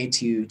finds a way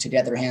to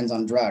get their hands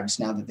on drugs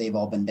now that they've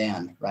all been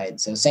banned, right?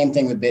 So same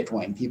thing with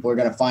Bitcoin. People are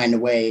going to find a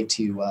way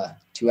to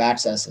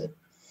access it.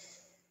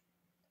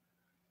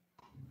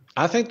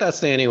 I think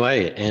that's the only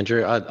way,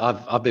 Andrew.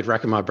 I've been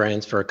racking my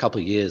brains for a couple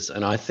of years,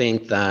 and I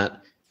think that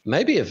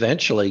maybe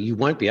eventually you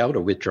won't be able to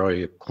withdraw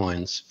your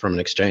coins from an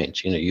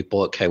exchange. You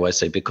bought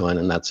KYC Bitcoin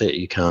and that's it.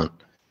 You can't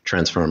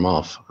transfer them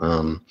off,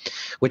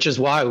 which is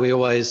why we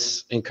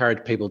always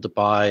encourage people to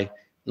buy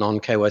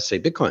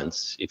non-KYC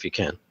Bitcoins if you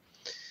can.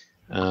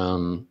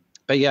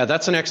 But yeah,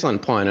 that's an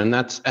excellent point. And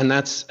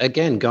that's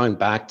again, going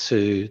back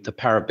to the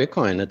power of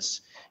Bitcoin.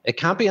 It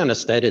can't be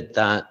understated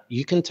that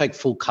you can take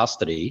full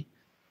custody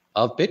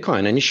of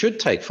Bitcoin, and you should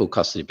take full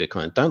custody of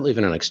Bitcoin. Don't live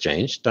in an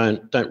exchange.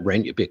 Don't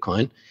rent your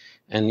Bitcoin.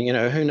 And,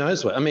 who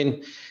knows what, I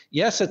mean,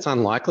 yes, it's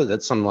unlikely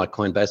that something like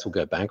Coinbase will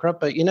go bankrupt,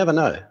 but you never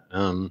know.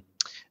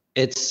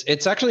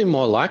 It's actually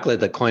more likely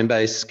that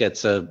Coinbase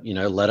gets a,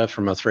 letter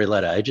from a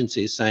 3-letter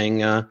agency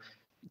saying,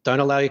 don't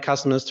allow your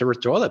customers to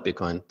withdraw that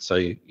Bitcoin. So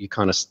you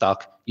kind of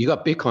stuck, you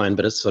got Bitcoin,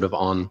 but it's sort of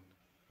on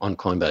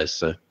Coinbase.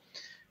 So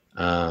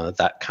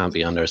that can't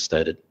be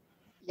understated.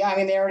 Yeah, I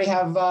mean, they already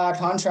have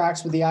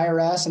contracts with the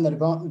IRS and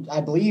I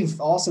believe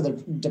also the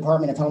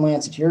Department of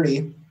Homeland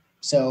Security.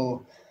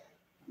 So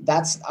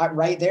that's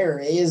right there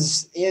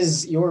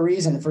is your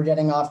reason for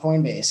getting off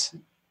Coinbase.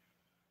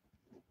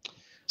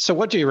 So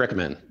what do you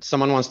recommend?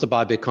 Someone wants to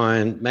buy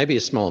Bitcoin, maybe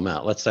a small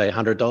amount, let's say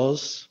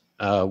 $100.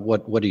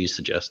 What do you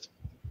suggest?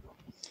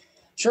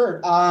 Sure.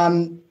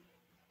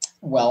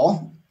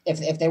 Well,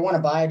 if they want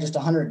to buy just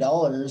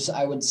 $100,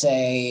 I would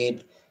say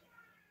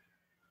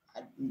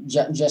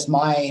just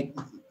my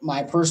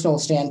personal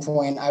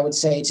standpoint, I would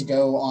say to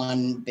go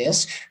on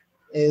Bisq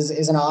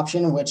is an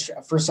option, which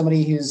for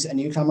somebody who's a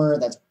newcomer,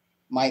 that's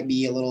might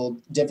be a little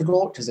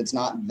difficult because it's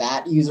not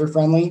that user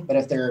friendly, but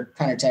if they're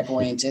kind of tech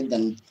oriented,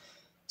 then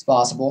it's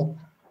possible.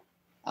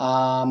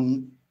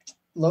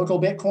 Local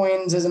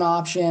Bitcoins is an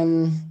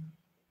option.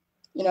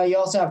 You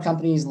also have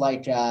companies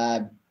like,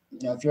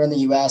 if you're in the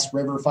US,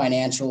 River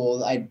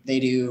Financial, I know they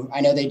do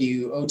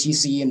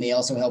OTC, and they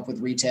also help with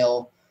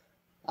retail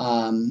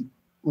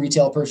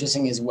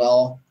purchasing as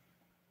well.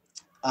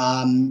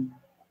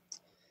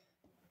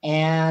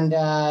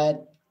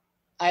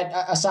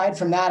 Aside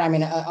from that, I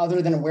mean,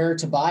 other than where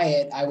to buy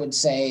it, I would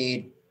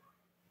say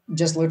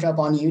just look up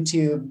on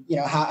YouTube,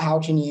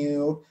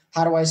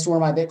 how do I store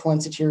my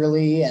Bitcoin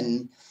securely?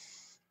 And,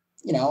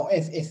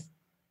 if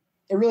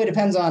it really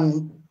depends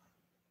on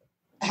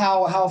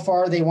how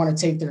far they want to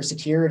take their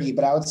security.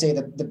 But I would say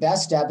the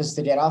best step is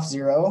to get off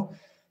Zero,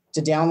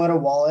 to download a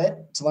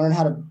wallet, to learn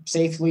how to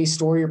safely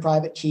store your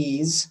private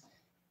keys,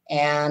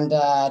 and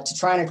to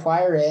try and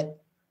acquire it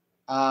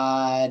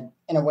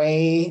in a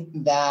way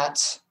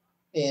that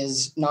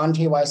is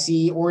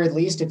non-KYC, or at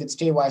least if it's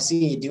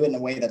KYC, do it in a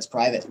way that's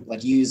private.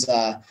 Like use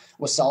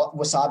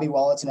Wasabi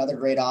Wallet's another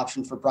great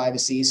option for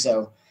privacy.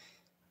 So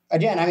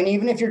again, I mean,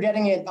 even if you're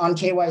getting it on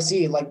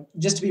KYC, like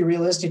just to be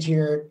realistic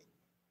here,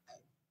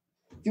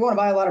 if you want to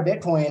buy a lot of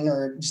Bitcoin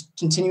or just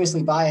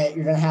continuously buy it,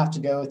 you're going to have to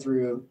go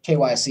through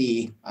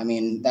KYC. I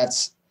mean, that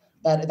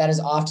is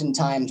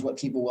oftentimes what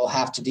people will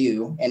have to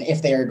do. And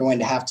if they are going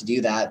to have to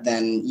do that,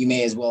 then you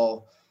may as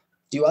well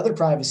do other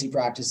privacy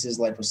practices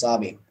like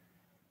Wasabi.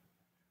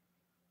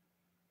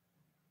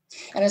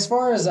 And as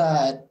far as,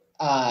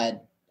 I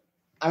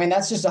mean,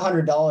 that's just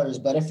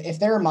 $100, but if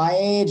they're my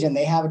age and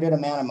they have a good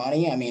amount of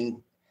money, I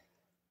mean,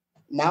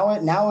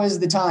 now is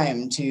the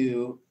time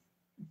to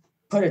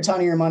put a ton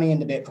of your money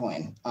into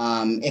Bitcoin.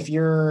 If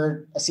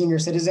you're a senior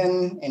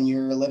citizen and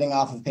you're living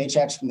off of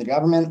paychecks from the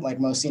government, like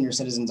most senior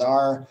citizens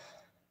are,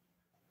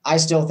 I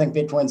still think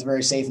Bitcoin's a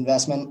very safe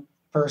investment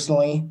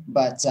personally,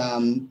 but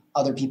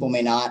other people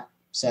may not.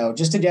 So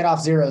just to get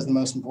off zero is the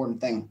most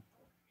important thing.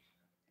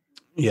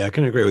 Yeah, I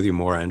can agree with you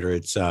more, Andrew.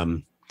 It's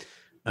a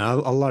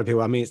lot of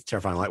people, I mean, it's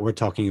terrifying. Like we're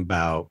talking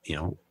about,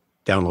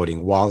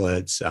 downloading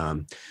wallets,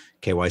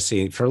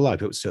 KYC. For a lot of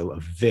people, it's still a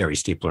very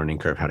steep learning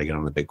curve how to get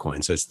on the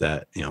Bitcoin. So it's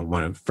that,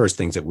 one of the first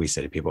things that we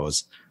say to people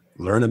is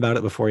learn about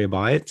it before you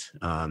buy it.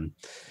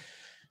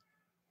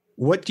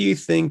 What do you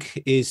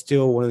think is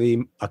still one of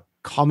a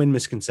common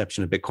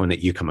misconception of Bitcoin that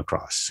you come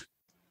across?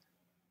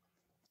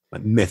 A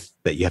myth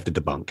that you have to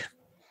debunk?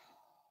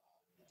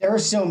 There are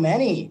so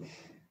many.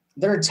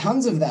 There are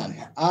tons of them.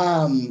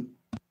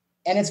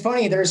 And it's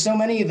funny, there are so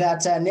many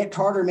that Nick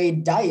Carter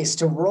made dice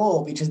to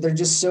roll because they're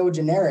just so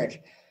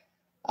generic.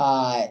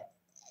 I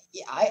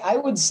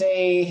would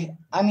say,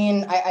 I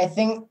mean, I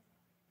think,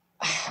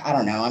 I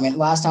don't know. I mean,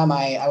 last time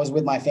I was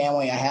with my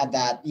family, I had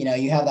that,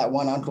 you have that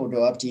one uncle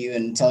go up to you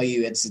and tell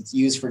you it's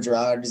used for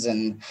drugs.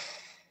 And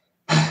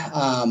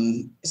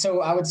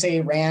so I would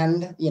say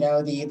Rand,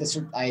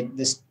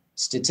 this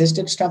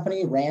statistics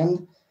company,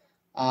 Rand,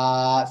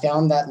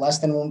 found that less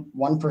than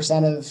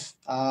 1% of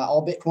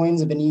all Bitcoins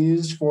have been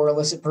used for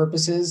illicit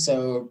purposes.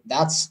 So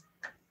that's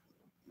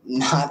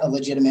not a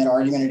legitimate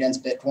argument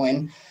against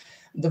Bitcoin.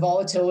 The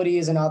volatility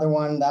is another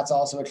one. That's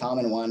also a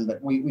common one,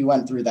 but we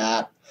went through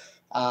that.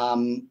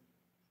 I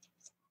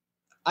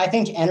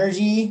think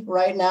energy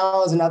right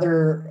now is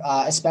another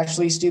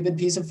especially stupid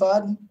piece of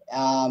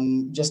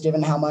FUD, just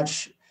given how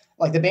much,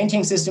 like the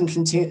banking system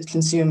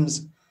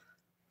consumes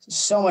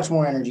so much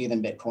more energy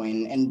than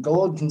Bitcoin, and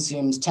gold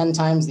consumes 10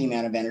 times the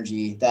amount of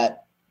energy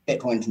that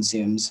Bitcoin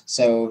consumes.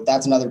 So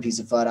that's another piece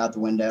of FUD out the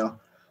window.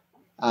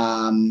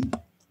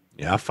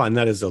 Yeah, I find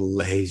that is the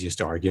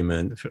laziest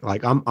argument.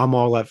 Like I'm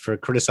all up for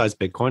criticize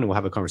Bitcoin and we'll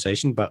have a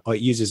conversation, but it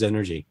uses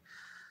energy.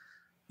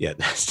 Yeah,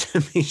 that's to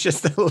me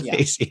just the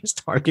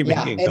laziest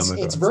argument. Yeah,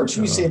 it's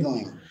virtue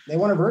signaling. They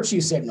want a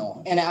virtue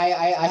signal. And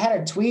I had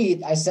a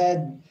tweet. I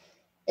said,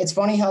 it's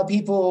funny how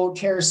people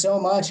care so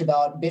much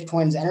about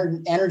Bitcoin's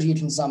energy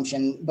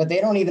consumption, but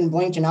they don't even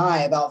blink an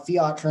eye about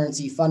fiat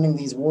currency funding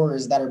these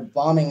wars that are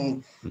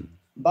bombing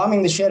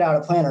the shit out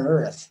of planet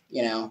Earth,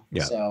 Yeah.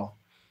 So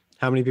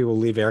how many people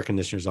leave air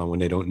conditioners on when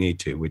they don't need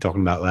to? We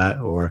talking about that?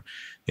 Or,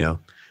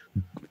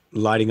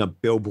 lighting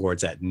up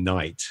billboards at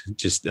night.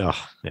 Just, yeah.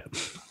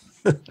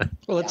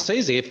 Well, it's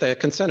easy. If they're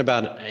concerned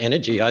about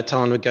energy, I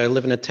tell them to go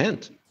live in a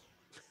tent.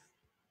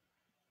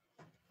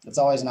 That's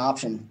always an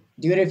option.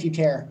 Do it if you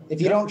care. If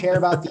you don't care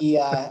about the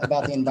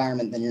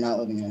environment, then you're not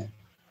living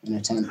in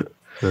a tent.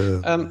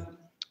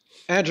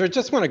 Andrew,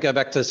 just want to go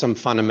back to some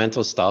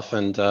fundamental stuff,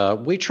 and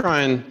we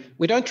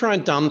don't try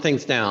and dumb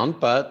things down,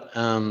 but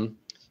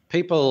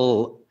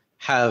people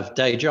have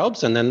day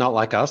jobs and they're not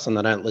like us and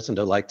they don't listen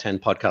to like 10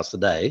 podcasts a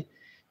day.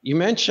 You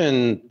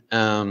mentioned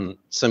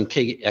some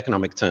key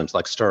economic terms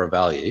like store of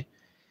value.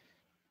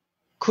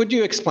 Could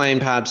you explain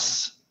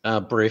perhaps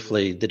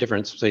briefly the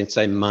difference between,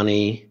 say,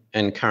 money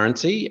and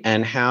currency,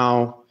 and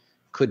how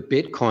could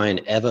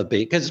Bitcoin ever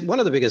be? Because one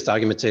of the biggest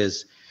arguments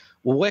is,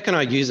 well, where can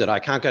I use it? I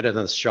can't go to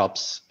the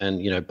shops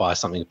and, buy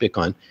something with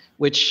Bitcoin,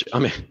 which, I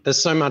mean,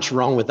 there's so much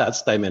wrong with that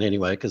statement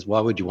anyway, because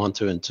why would you want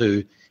to? And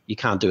two, you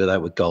can't do that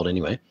with gold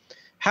anyway.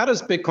 How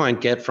does Bitcoin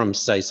get from,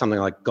 say, something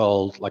like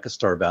gold, like a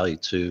store of value,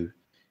 to,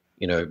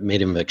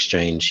 medium of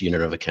exchange,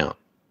 unit of account?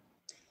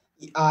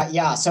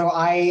 So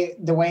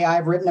the way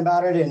I've written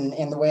about it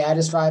and the way I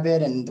describe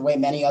it and the way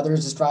many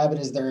others describe it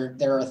is there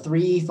are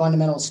three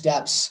fundamental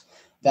steps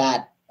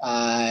that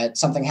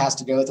something has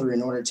to go through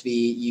in order to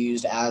be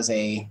used as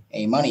a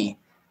money.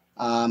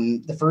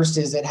 The first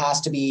is it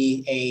has to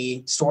be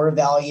a store of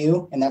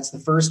value, and that's the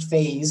first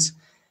phase,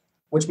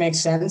 which makes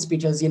sense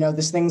because,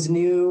 this thing's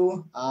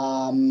new.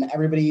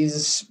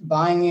 Everybody's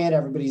buying it.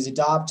 Everybody's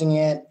adopting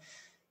it.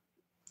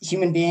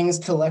 Human beings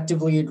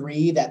collectively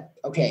agree that,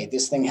 okay,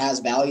 this thing has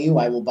value.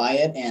 I will buy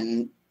it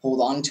and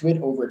hold on to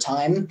it over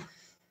time.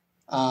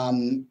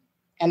 And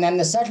then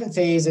the second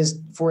phase is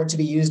for it to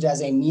be used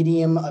as a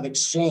medium of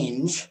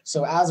exchange.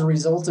 So as a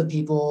result of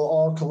people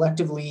all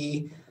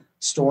collectively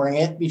storing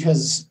it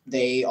because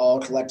they all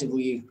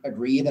collectively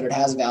agree that it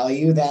has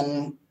value,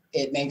 then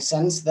it makes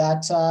sense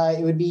that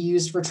it would be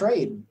used for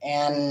trade.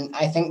 And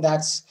I think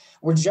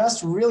we're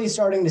just really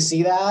starting to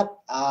see that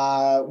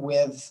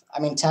with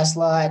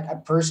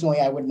Tesla. Personally,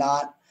 I would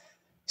not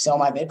sell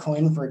my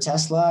Bitcoin for a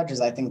Tesla,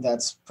 because I think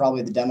that's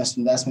probably the dumbest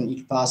investment you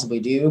could possibly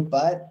do.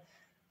 But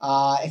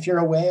if you're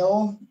a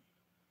whale,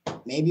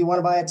 maybe you want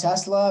to buy a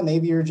Tesla.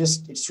 Maybe you're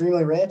just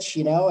extremely rich.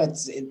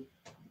 It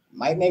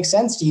might make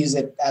sense to use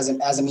it as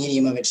a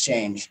medium of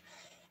exchange.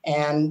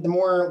 And the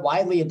more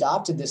widely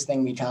adopted this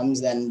thing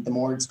becomes, then the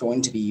more it's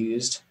going to be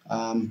used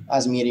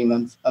as a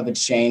medium of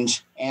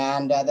exchange.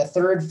 And the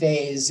third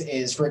phase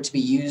is for it to be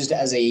used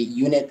as a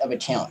unit of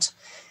account.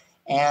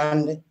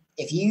 And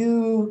if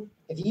you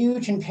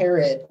compare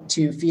it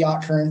to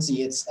fiat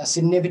currency, it's a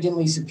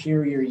significantly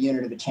superior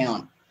unit of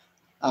account.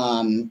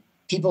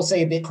 People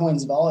say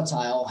Bitcoin's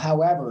volatile.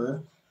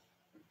 However,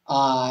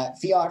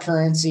 fiat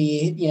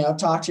currency,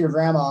 talk to your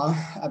grandma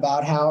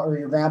or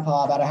your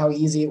grandpa about how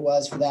easy it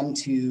was for them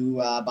to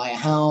buy a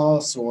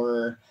house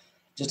or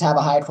just have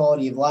a high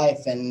quality of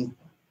life, and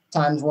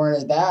times weren't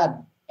as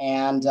bad.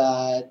 And,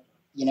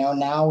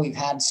 now we've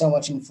had so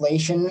much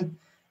inflation,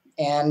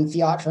 and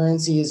fiat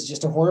currency is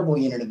just a horrible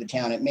unit of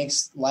account. It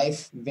makes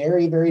life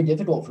very, very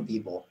difficult for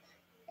people.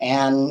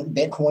 And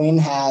Bitcoin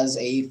has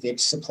a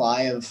fixed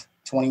supply of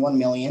 21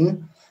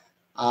 million.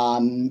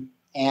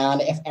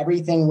 And if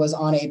everything was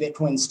on a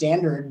Bitcoin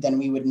standard, then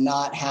we would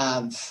not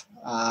have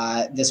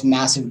this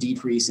massive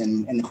decrease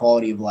in the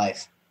quality of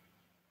life.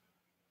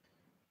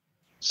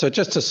 So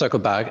just to circle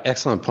back,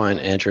 excellent point,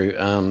 Andrew,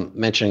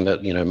 mentioning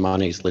that,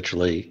 money is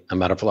literally a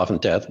matter of life and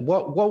death.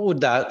 What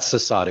would that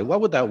society, what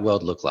would that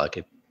world look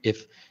like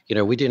if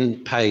we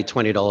didn't pay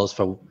 $20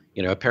 for,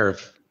 a pair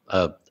of,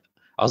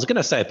 I was going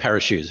to say a pair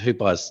of shoes. Who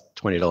buys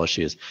 $20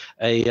 shoes?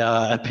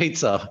 A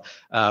pizza.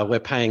 We're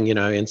paying, in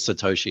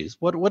Satoshis.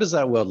 What does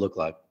that world look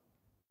like?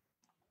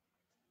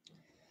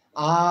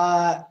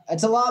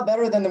 It's a lot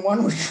better than the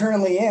one we're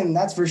currently in.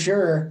 That's for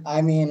sure.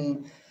 I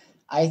mean,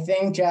 I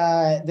think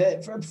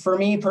that for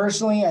me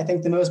personally, I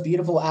think the most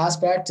beautiful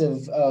aspect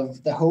of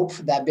the hope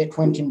that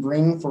Bitcoin can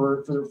bring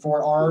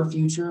for our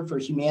future, for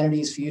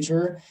humanity's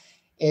future,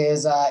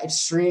 is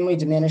extremely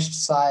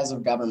diminished size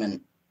of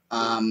government.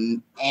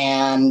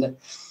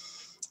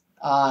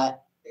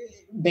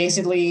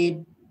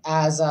 Basically,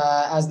 as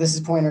this is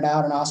pointed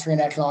out in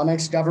Austrian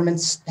economics,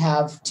 governments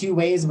have two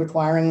ways of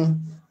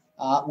acquiring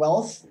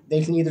wealth.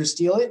 They can either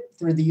steal it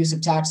through the use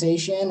of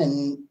taxation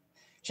and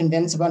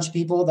convince a bunch of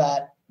people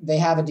that they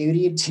have a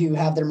duty to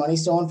have their money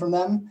stolen from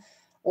them,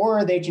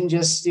 or they can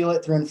just steal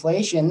it through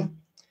inflation.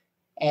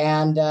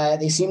 And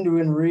they seem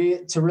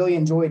to really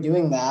enjoy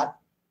doing that.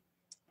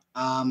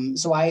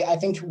 So I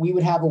think we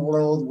would have a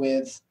world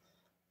with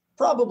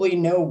probably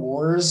no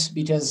wars,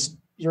 because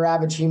your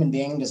average human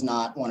being does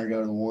not want to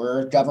go to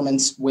war.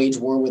 Governments wage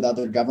war with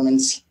other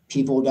governments.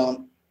 People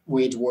don't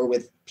wage war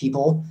with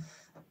people.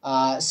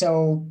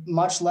 So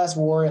much less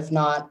war, if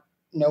not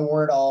no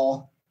war at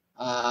all.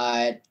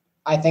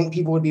 I think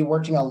people would be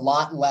working a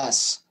lot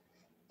less,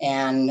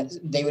 and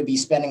they would be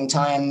spending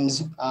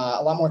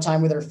a lot more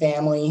time with their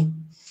family.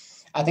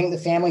 I think the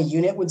family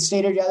unit would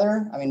stay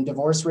together. I mean,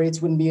 divorce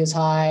rates wouldn't be as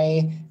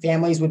high.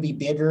 Families would be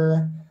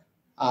bigger.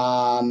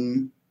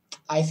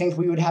 I think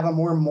we would have a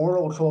more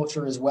moral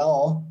culture as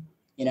well.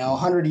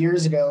 100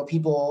 years ago,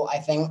 people, I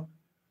think,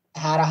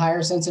 had a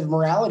higher sense of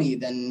morality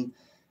than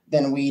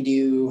we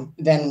do,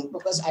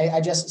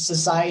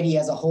 society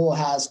as a whole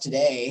has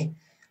today.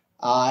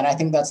 And I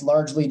think that's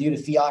largely due to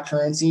fiat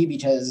currency,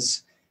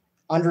 because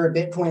under a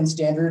Bitcoin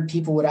standard,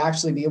 people would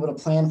actually be able to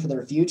plan for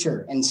their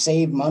future and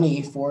save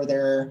money for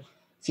their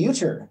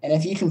future. And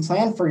if you can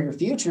plan for your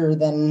future,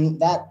 then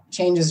that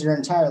changes your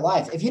entire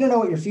life. If you don't know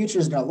what your future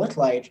is going to look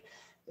like,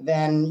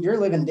 then you're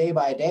living day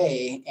by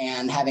day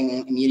and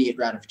having immediate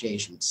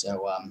gratification.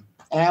 So,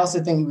 and I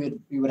also think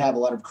we would have a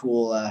lot of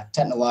cool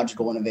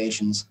technological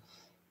innovations.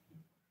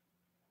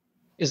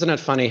 Isn't it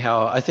funny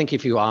how I think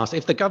if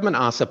the government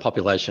asks a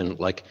population,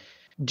 like,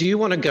 do you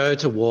want to go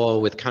to war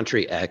with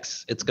country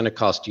X? It's going to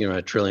cost,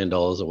 $1 trillion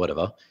or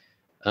whatever.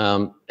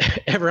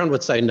 Everyone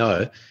would say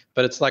no,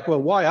 but it's like, well,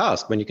 why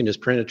ask when you can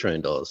just print $1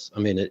 trillion?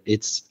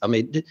 I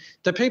mean,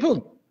 do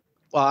people,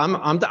 well,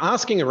 I'm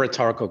asking a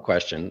rhetorical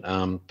question.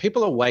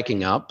 People are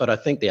waking up, but I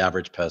think the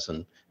average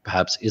person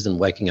perhaps isn't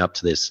waking up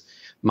to this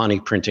money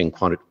printing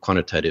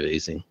quantitative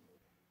easing.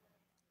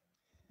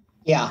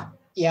 Yeah.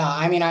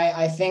 I mean,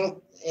 I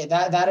think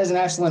that is an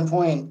excellent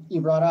point you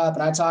brought up,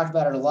 and I talked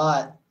about it a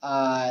lot.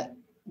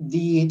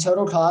 The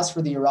total cost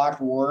for the Iraq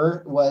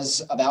War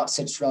was about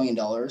 $6 trillion.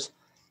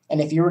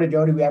 And if you were to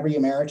go to every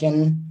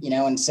American,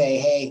 and say,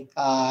 hey,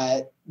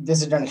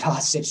 this is going to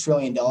cost $6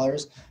 trillion,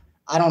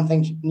 I don't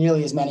think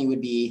nearly as many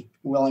would be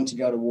willing to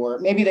go to war.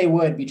 Maybe they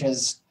would,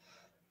 because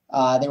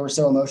they were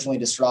so emotionally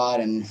distraught,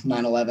 and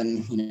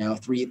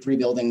 9/11, three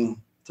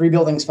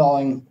buildings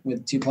falling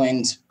with 2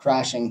 planes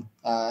crashing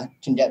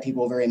can get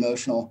people very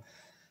emotional.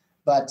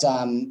 But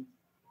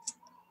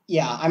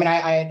yeah, I mean,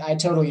 I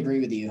totally agree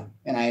with you,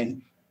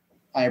 and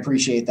I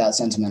appreciate that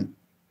sentiment.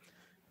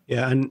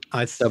 Yeah, and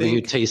I think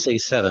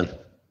WTC7.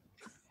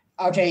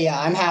 Okay,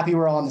 yeah, I'm happy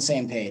we're all on the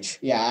same page.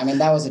 Yeah, I mean,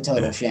 that was a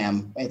total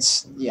sham.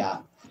 Yeah.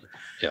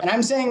 And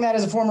I'm saying that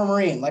as a former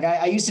Marine. Like,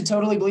 I used to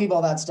totally believe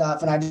all that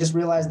stuff, and I just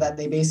realized that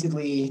they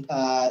basically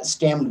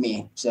scammed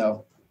me.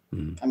 So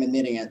I'm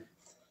admitting it.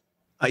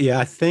 Yeah,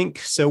 I think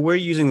so. We're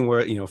using the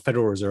word,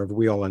 Federal Reserve.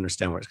 We all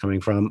understand where it's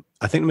coming from.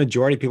 I think the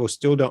majority of people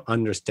still don't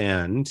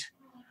understand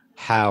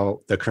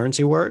how the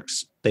currency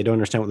works. They don't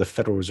understand what the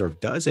Federal Reserve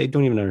does. They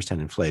don't even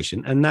understand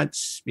inflation. And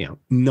that's,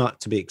 not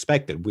to be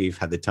expected. We've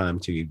had the time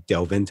to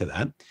delve into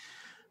that.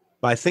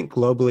 But I think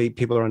globally,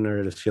 people are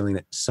under this feeling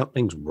that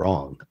something's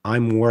wrong.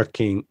 I'm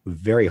working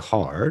very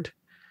hard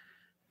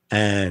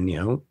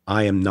and,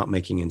 I am not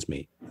making ends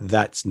meet.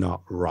 That's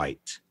not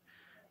right.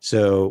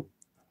 So,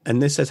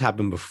 and this has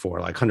happened before,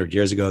 like 100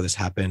 years ago, this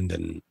happened.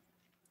 And,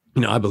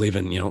 I believe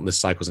in, the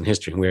cycles in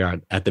history. And we are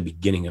at the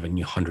beginning of a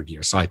new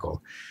 100-year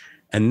cycle.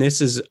 And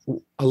this is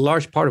a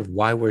large part of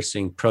why we're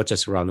seeing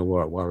protests around the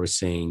world, why we're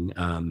seeing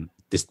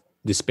this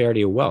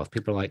disparity of wealth.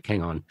 People are like,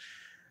 hang on,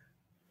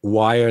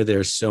 why are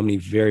there so many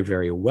very,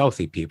 very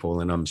wealthy people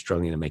and I'm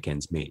struggling to make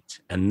ends meet?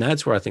 And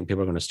that's where I think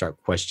people are going to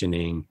start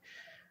questioning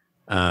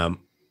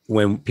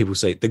when people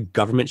say the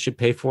government should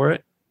pay for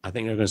it. I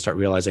think they're going to start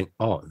realizing,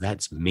 oh,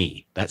 that's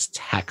me. That's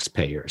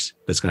taxpayers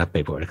that's going to have to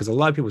pay for it. Because a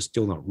lot of people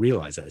still don't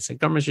realize that. It's like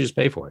government should just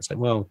pay for it. It's like,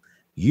 well,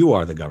 you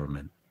are the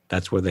government.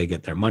 That's where they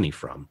get their money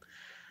from.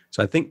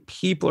 So I think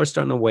people are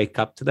starting to wake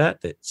up to that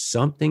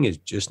something is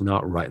just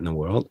not right in the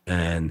world.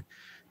 And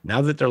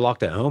now that they're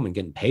locked at home and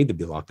getting paid to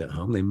be locked at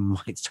home, they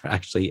might start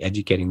actually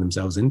educating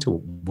themselves into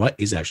what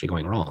is actually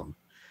going wrong.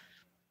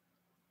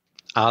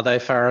 Are they,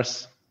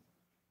 Faris?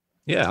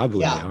 Yeah, I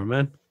believe they are,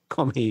 man.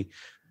 Call me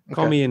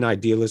an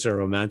idealist or a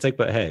romantic,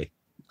 but hey,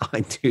 I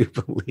do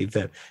believe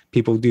that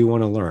people do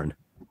want to learn.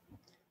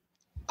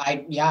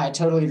 I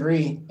totally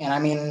agree. And I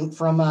mean,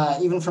 from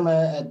even from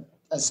a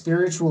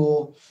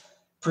spiritual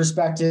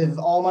perspective,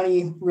 all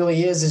money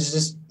really is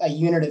just a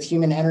unit of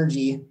human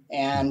energy.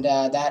 And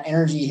that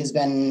energy has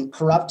been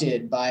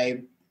corrupted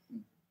by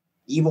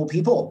evil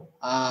people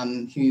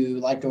who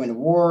like going to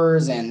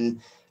wars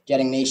and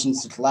getting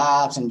nations to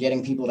collapse and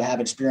getting people to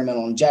have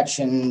experimental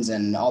injections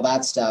and all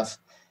that stuff.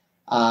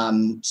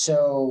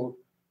 So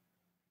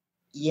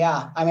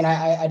yeah, I mean,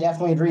 I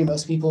definitely agree.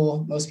 Most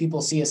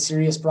people see a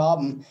serious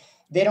problem.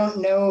 They don't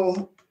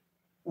know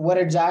what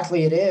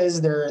exactly it is.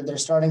 They're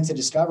starting to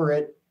discover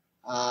it.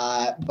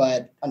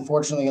 But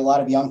unfortunately, a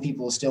lot of young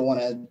people still want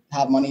to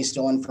have money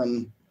stolen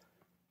from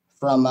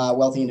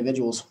wealthy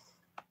individuals.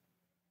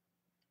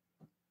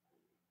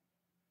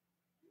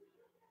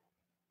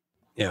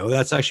 Yeah, well,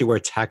 that's actually where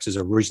taxes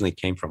originally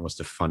came from, was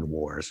to fund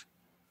wars.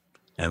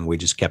 And we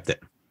just kept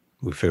it.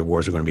 We figured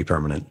wars are going to be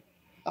permanent.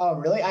 Oh,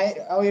 really?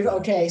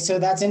 Okay. So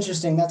that's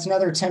interesting. That's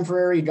another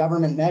temporary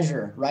government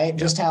measure, right? Yep.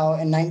 Just how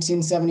in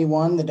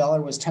 1971, the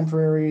dollar was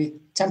temporarily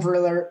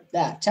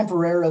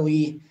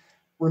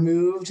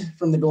removed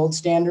from the gold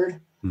standard.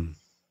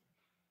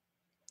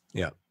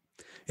 Yeah.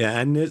 Yeah.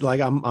 And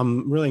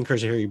I'm really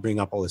encouraged to hear you bring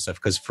up all this stuff,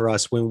 because for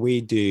us, when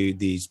we do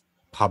these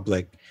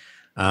public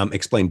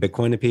explain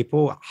Bitcoin to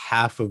people,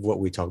 half of what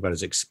we talk about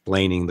is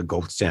explaining the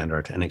gold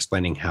standard and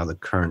explaining how the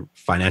current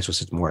financial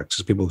system works,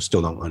 because people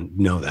still don't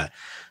know that.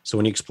 So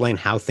when you explain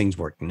how things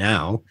work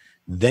now,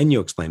 then you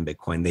explain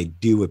Bitcoin, they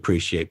do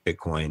appreciate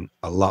Bitcoin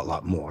a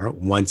lot more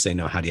once they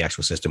know how the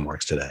actual system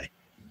works today.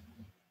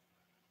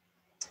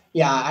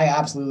 Yeah, I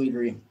absolutely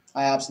agree.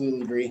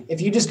 If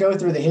you just go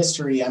through the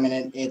history, I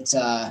mean, it's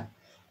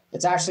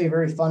actually a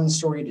very fun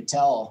story to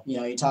tell.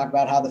 You talk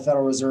about how the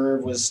Federal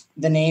Reserve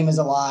the name is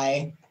a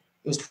lie.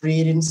 It was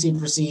created in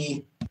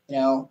secrecy.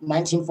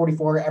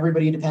 1944,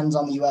 everybody depends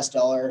on the U.S.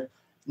 dollar.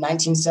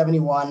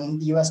 1971,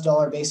 the U.S.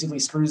 dollar basically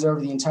screws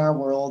over the entire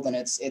world, and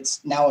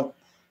it's now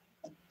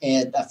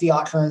a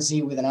fiat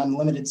currency with an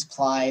unlimited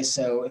supply.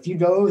 So if you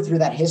go through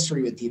that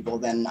history with people,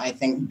 then I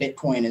think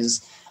Bitcoin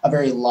is a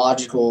very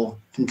logical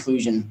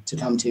conclusion to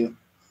come to.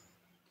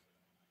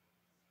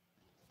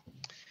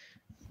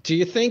 Do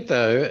you think,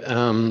 though,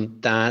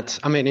 that,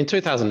 I mean, in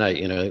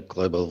 2008,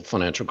 global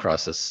financial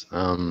crisis,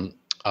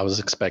 I was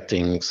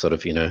expecting sort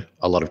of,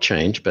 a lot of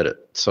change, but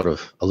it's sort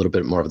of a little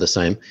bit more of the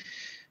same.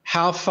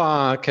 How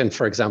far can,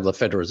 for example, the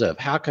Federal Reserve,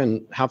 how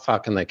far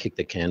can they kick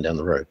the can down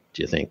the road,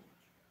 do you think?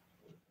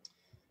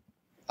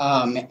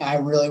 I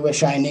really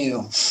wish I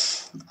knew.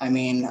 I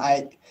mean,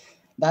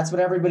 that's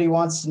what everybody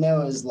wants to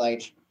know is,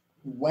 like,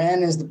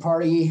 when is the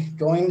party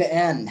going to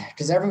end?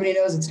 Because everybody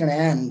knows it's going to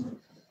end.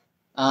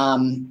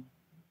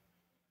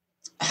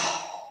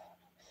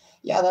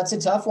 Yeah, that's a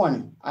tough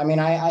one. I mean,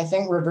 I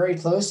think we're very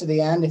close to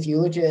the end. If you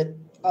look at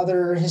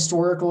other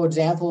historical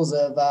examples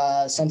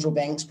of central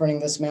banks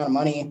printing this amount of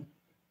money,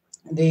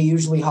 they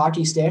usually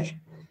hockey stick.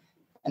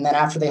 And then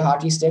after they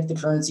hockey stick, the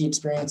currency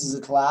experiences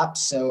a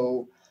collapse.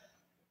 So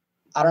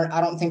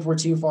I don't think we're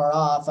too far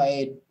off.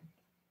 I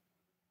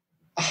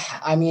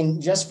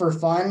mean, just for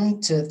fun,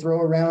 to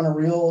throw around a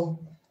real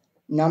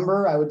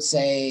number, I would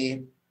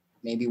say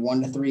maybe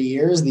 1 to 3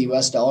 years, the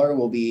US dollar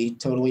will be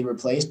totally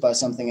replaced by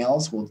something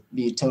else, will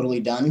be totally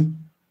done.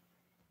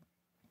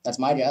 That's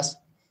my guess.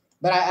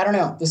 But I don't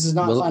know. This is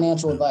not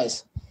financial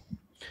advice.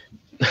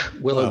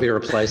 Will it be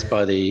replaced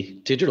by the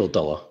digital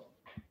dollar?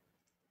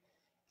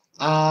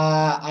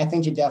 I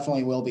think it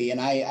definitely will be.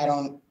 And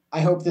I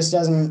hope this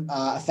doesn't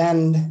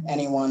offend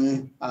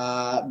anyone,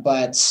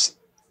 but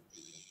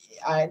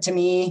to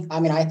me, I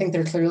mean, I think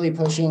they're clearly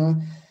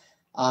pushing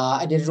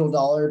a digital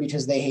dollar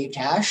because they hate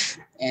cash,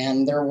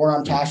 and their war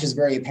on cash is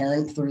very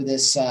apparent through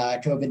this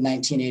COVID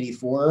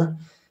 1984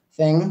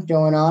 thing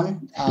going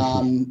on.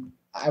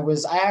 I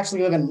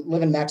actually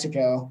live in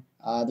Mexico,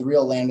 the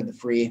real land of the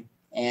free.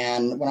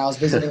 And when I was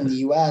visiting the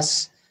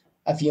U.S.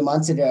 a few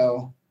months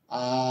ago,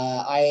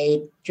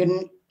 I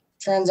couldn't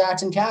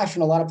transact in cash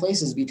in a lot of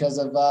places because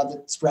of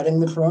the spreading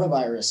the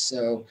coronavirus.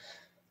 So,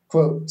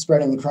 quote,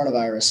 spreading the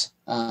coronavirus.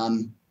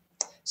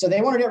 So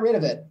they want to get rid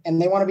of it,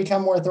 and they want to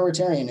become more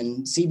authoritarian,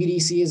 and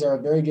CBDCs are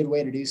a very good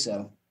way to do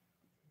so.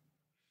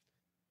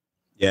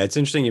 Yeah, it's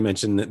interesting you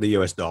mentioned the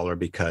US dollar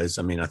because,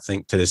 I mean, I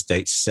think to this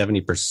date,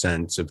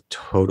 70% of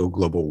total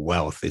global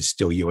wealth is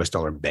still US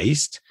dollar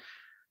based.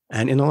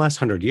 And in the last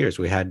 100 years,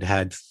 we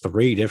had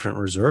 3 different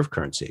reserve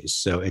currencies.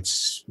 So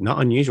it's not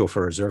unusual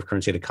for a reserve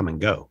currency to come and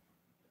go.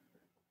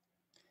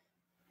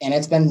 And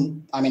it's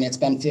been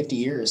 50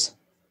 years.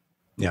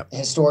 Yeah.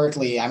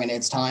 Historically, I mean,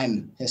 it's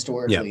time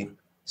historically. Yep.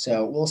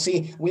 So we'll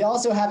see. We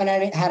also haven't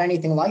had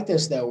anything like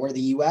this, though, where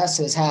the U.S.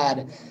 has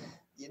had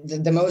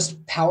the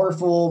most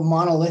powerful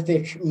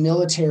monolithic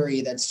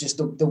military that's just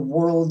the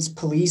world's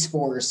police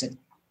force. And,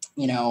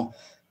 you know,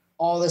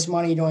 all this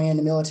money going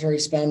into military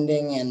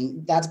spending.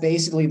 And that's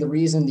basically the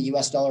reason the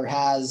U.S. dollar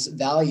has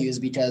value is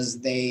because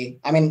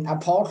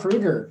Paul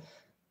Kruger,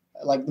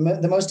 like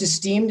the most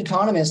esteemed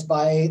economist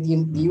by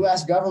the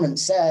U.S. government,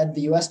 said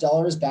the U.S.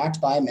 dollar is backed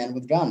by men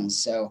with guns.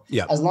 So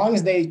as long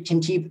as they can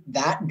keep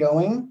that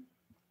going,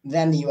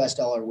 then the U.S.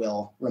 dollar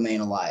will remain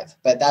alive.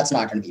 But that's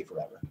not going to be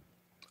forever.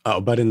 Oh,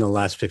 but in the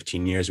last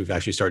 15 years, we've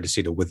actually started to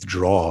see the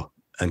withdrawal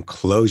and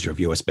closure of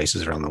U.S.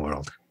 bases around the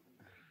world.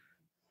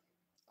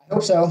 I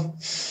hope so.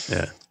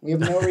 Yeah. We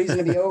have no reason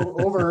to be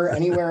over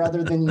anywhere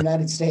other than the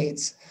United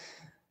States.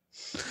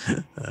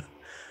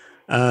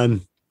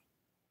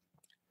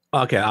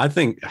 Okay, I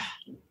think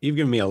you've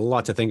given me a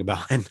lot to think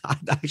about, and I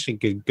actually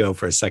could go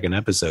for a second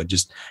episode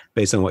just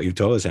based on what you've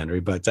told us,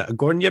 Henry. But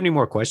Gordon, do you have any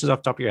more questions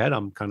off the top of your head?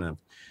 I'm kind of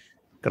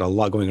got a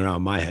lot going around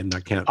in my head, and I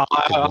can't.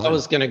 I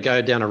was going to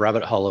go down a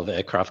rabbit hole of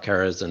aircraft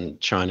carriers and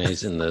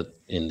Chinese in the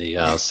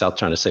South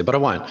China Sea, but I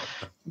won't.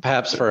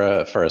 Perhaps for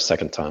a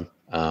second time.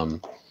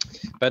 I'd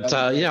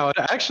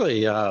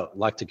actually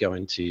like to go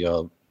into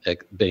your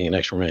being an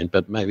ex-Marine,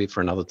 but maybe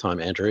for another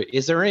time, Andrew.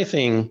 Is there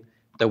anything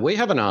that we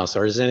haven't asked,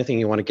 or is there anything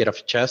you want to get off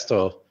your chest,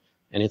 or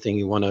anything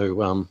you want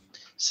to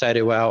say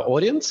to our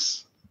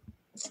audience?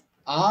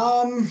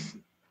 I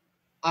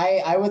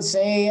would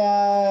say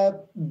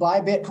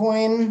buy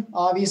Bitcoin.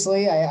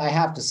 Obviously, I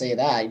have to say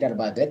that you got to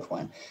buy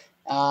Bitcoin.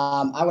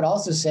 I would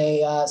also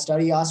say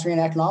study Austrian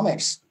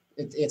economics.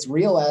 It's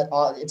real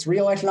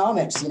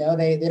economics. You know,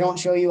 they don't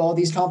show you all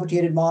these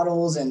complicated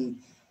models, and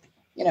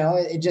you know,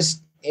 it's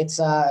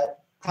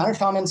kind of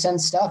common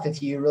sense stuff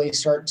if you really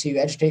start to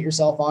educate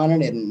yourself on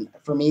it. And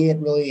for me, it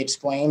really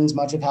explains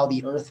much of how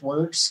the Earth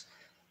works.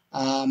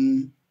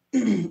 I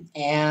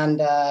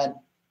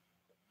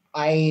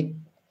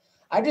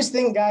just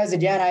think, guys,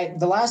 again,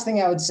 the last thing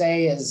I would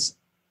say is,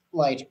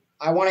 like,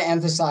 I want to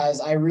emphasize,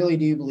 I really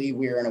do believe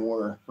we're in a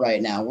war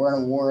right now. We're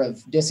in a war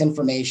of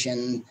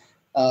disinformation,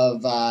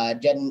 of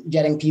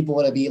getting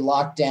people to be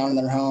locked down in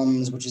their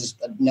homes, which is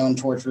a known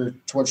torture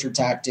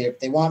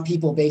tactic. They want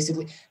people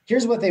basically,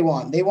 here's what they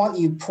want. They want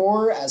you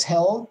poor as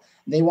hell.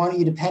 They want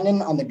you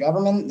dependent on the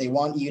government. They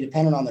want you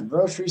dependent on the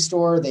grocery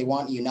store. They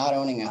want you not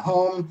owning a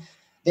home.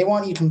 They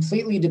want you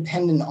completely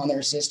dependent on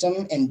their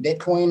system, and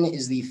Bitcoin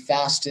is the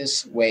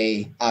fastest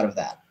way out of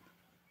that.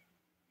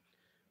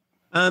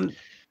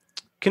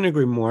 Can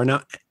agree more.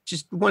 Now,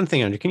 just one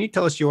thing, Andrew, can you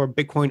tell us your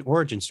Bitcoin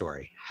origin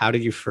story? How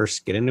did you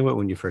first get into it?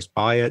 When you first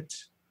buy it?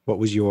 What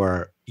was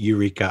your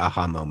eureka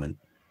aha moment?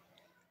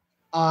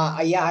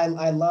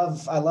 I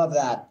love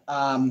that.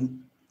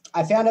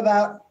 I found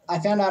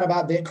out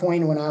about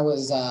Bitcoin when I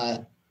was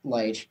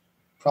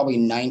probably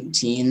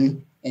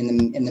 19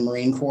 in the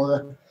Marine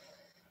Corps.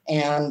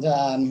 And,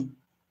 I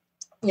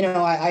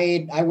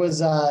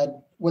was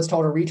what's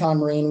called a recon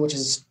Marine, which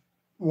is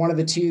one of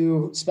the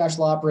 2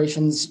 special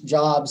operations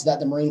jobs that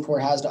the Marine Corps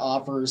has to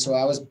offer. So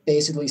I was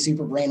basically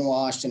super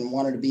brainwashed and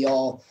wanted to be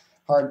all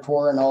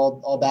hardcore and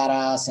all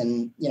badass.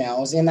 And, you know, I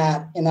was in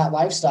that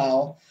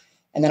lifestyle.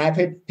 And then I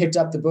picked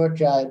up the book.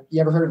 You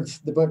ever heard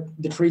of the book,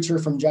 The Creature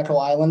from Jekyll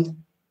Island?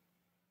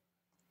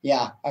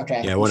 Yeah.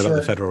 Okay. Yeah. What about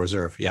the Federal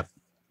Reserve? Yep.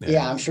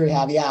 Yeah, I'm sure you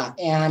have. Yeah.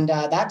 And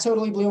that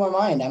totally blew my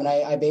mind. I mean,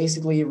 I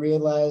basically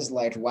realized,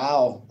 like,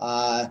 wow,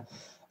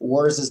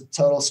 war is a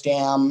total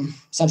scam.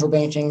 Central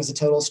banking is a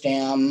total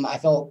scam. I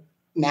felt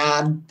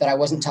mad that I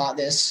wasn't taught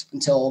this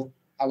until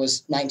I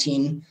was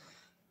 19.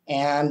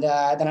 And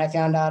then I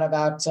found out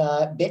about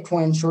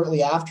Bitcoin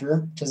shortly after,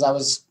 because I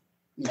was,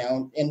 you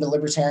know, into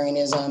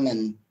libertarianism.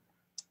 And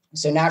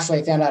so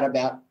naturally I found out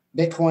about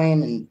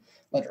Bitcoin, and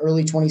like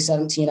early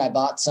 2017, I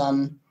bought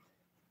some,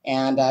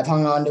 and I've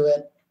hung on to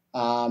it.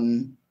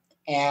 And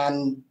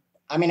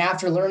I mean,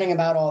 after learning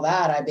about all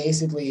that, I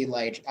basically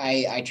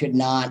I could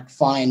not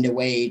find a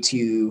way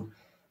to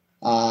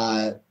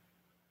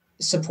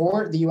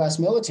support the U.S.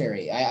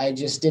 military. I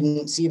just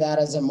didn't see that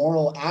as a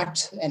moral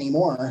act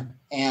anymore.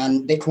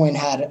 And Bitcoin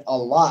had a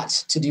lot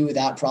to do with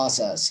that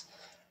process.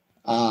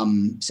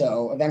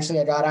 So eventually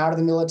I got out of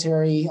the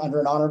military under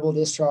an honorable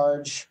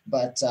discharge.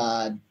 But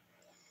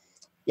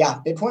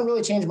Bitcoin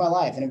really changed my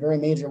life in a very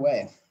major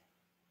way.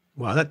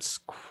 Wow, that's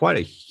quite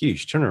a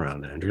huge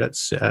turnaround, Andrew.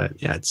 That's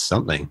it's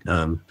something.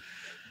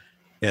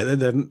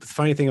 The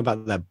funny thing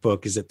about that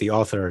book is that the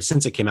author,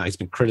 since it came out, he's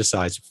been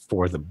criticized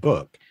for the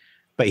book.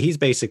 But he's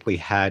basically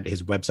had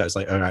his website. It's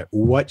like, all right,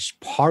 what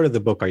part of the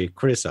book are you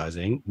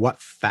criticizing?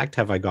 What fact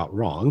have I got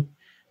wrong?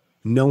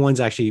 No one's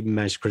actually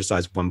managed to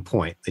criticize one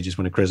point. They just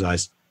want to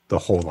criticize the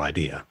whole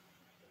idea.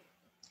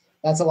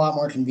 That's a lot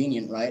more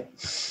convenient, right?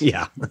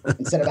 Yeah.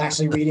 Instead of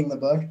actually reading the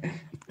book.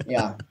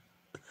 Yeah.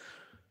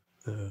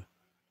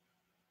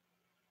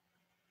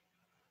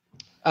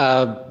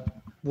 Well,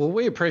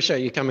 we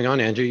appreciate you coming on,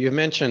 Andrew. You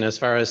mentioned, as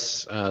far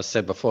as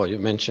said before, you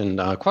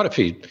mentioned quite a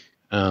few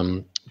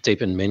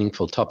deep and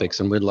meaningful topics,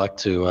 and we'd like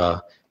to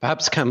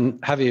perhaps come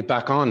have you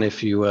back on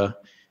if you were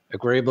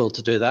agreeable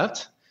to do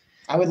that.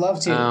 I would love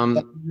to.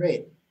 That'd be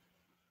great.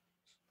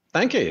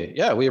 Thank you.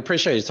 Yeah, we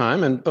appreciate your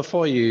time. And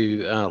before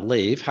you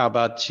leave, how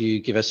about you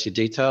give us your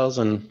details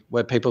and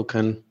where people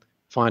can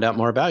find out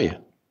more about you?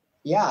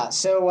 Yeah,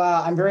 so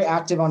I'm very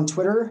active on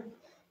Twitter.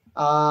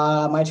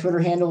 My Twitter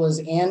handle is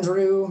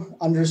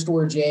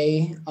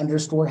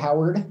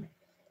Andrew_J_Howard.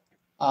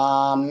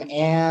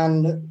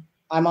 And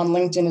I'm on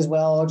LinkedIn as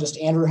well, just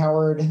Andrew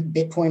Howard.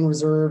 Bitcoin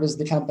Reserve is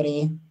the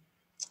company.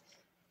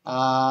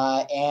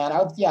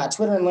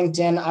 Twitter and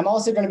LinkedIn. I'm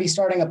also going to be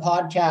starting a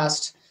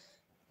podcast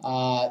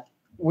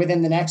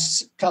within the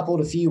next couple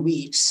to few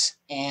weeks,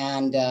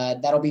 and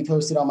that'll be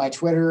posted on my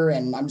Twitter.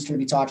 And I'm just going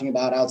to be talking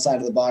about outside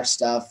of the box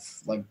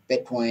stuff like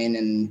Bitcoin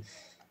and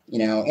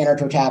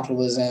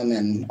anarcho-capitalism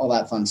and all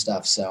that fun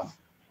stuff. So.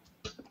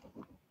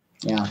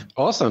 Yeah.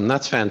 Awesome.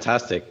 That's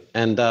fantastic.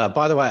 And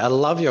by the way, I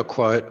love your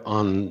quote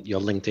on your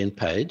LinkedIn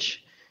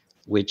page,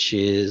 which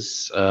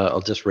is,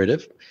 I'll just read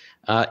it.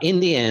 In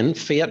the end,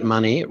 fiat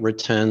money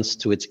returns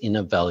to its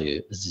inner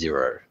value,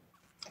 zero.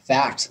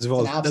 Fact.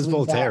 That's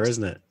Voltaire,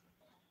 isn't it?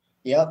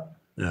 Yep.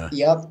 Yeah.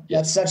 Yep.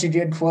 That's such a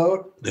good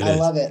quote. I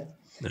love it.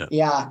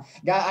 Yeah.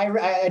 I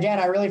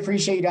really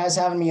appreciate you guys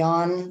having me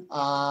on.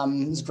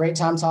 It was a great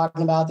time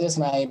talking about this,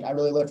 and I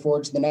really look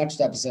forward to the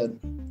next episode.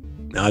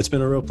 No, it's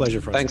been a real pleasure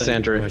for us. Thanks,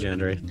 Andrew. Thank you so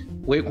much,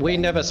 Andrew. We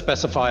never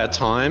specify a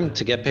time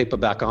to get people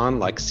back on,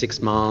 like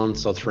 6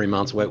 months or 3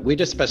 months. We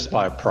just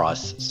specify a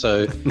price.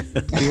 So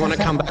do you want to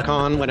come back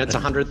on when it's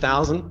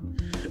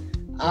 100,000?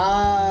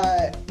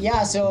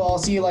 Yeah. So I'll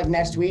see you like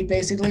next week,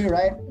 basically,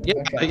 right?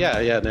 Yeah.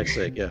 Okay. Yeah. Next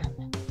week. Yeah.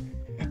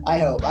 I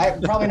hope.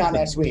 Probably not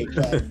next week,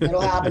 but it'll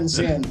happen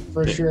soon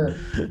for sure.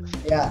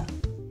 Yeah.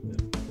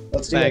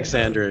 Let's do it. Thanks,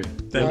 Andrew.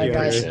 Thank you.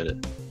 Guys. Appreciate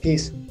it.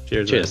 Peace.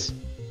 Cheers.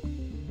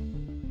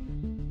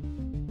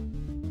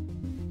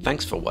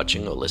 Thanks for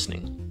watching or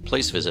listening.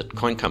 Please visit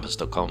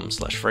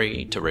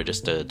coincompass.com/free to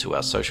register to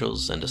our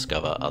socials and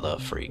discover other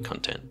free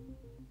content.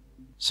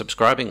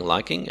 Subscribing,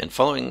 liking, and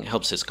following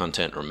helps this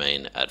content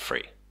remain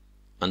ad-free.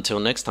 Until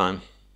next time.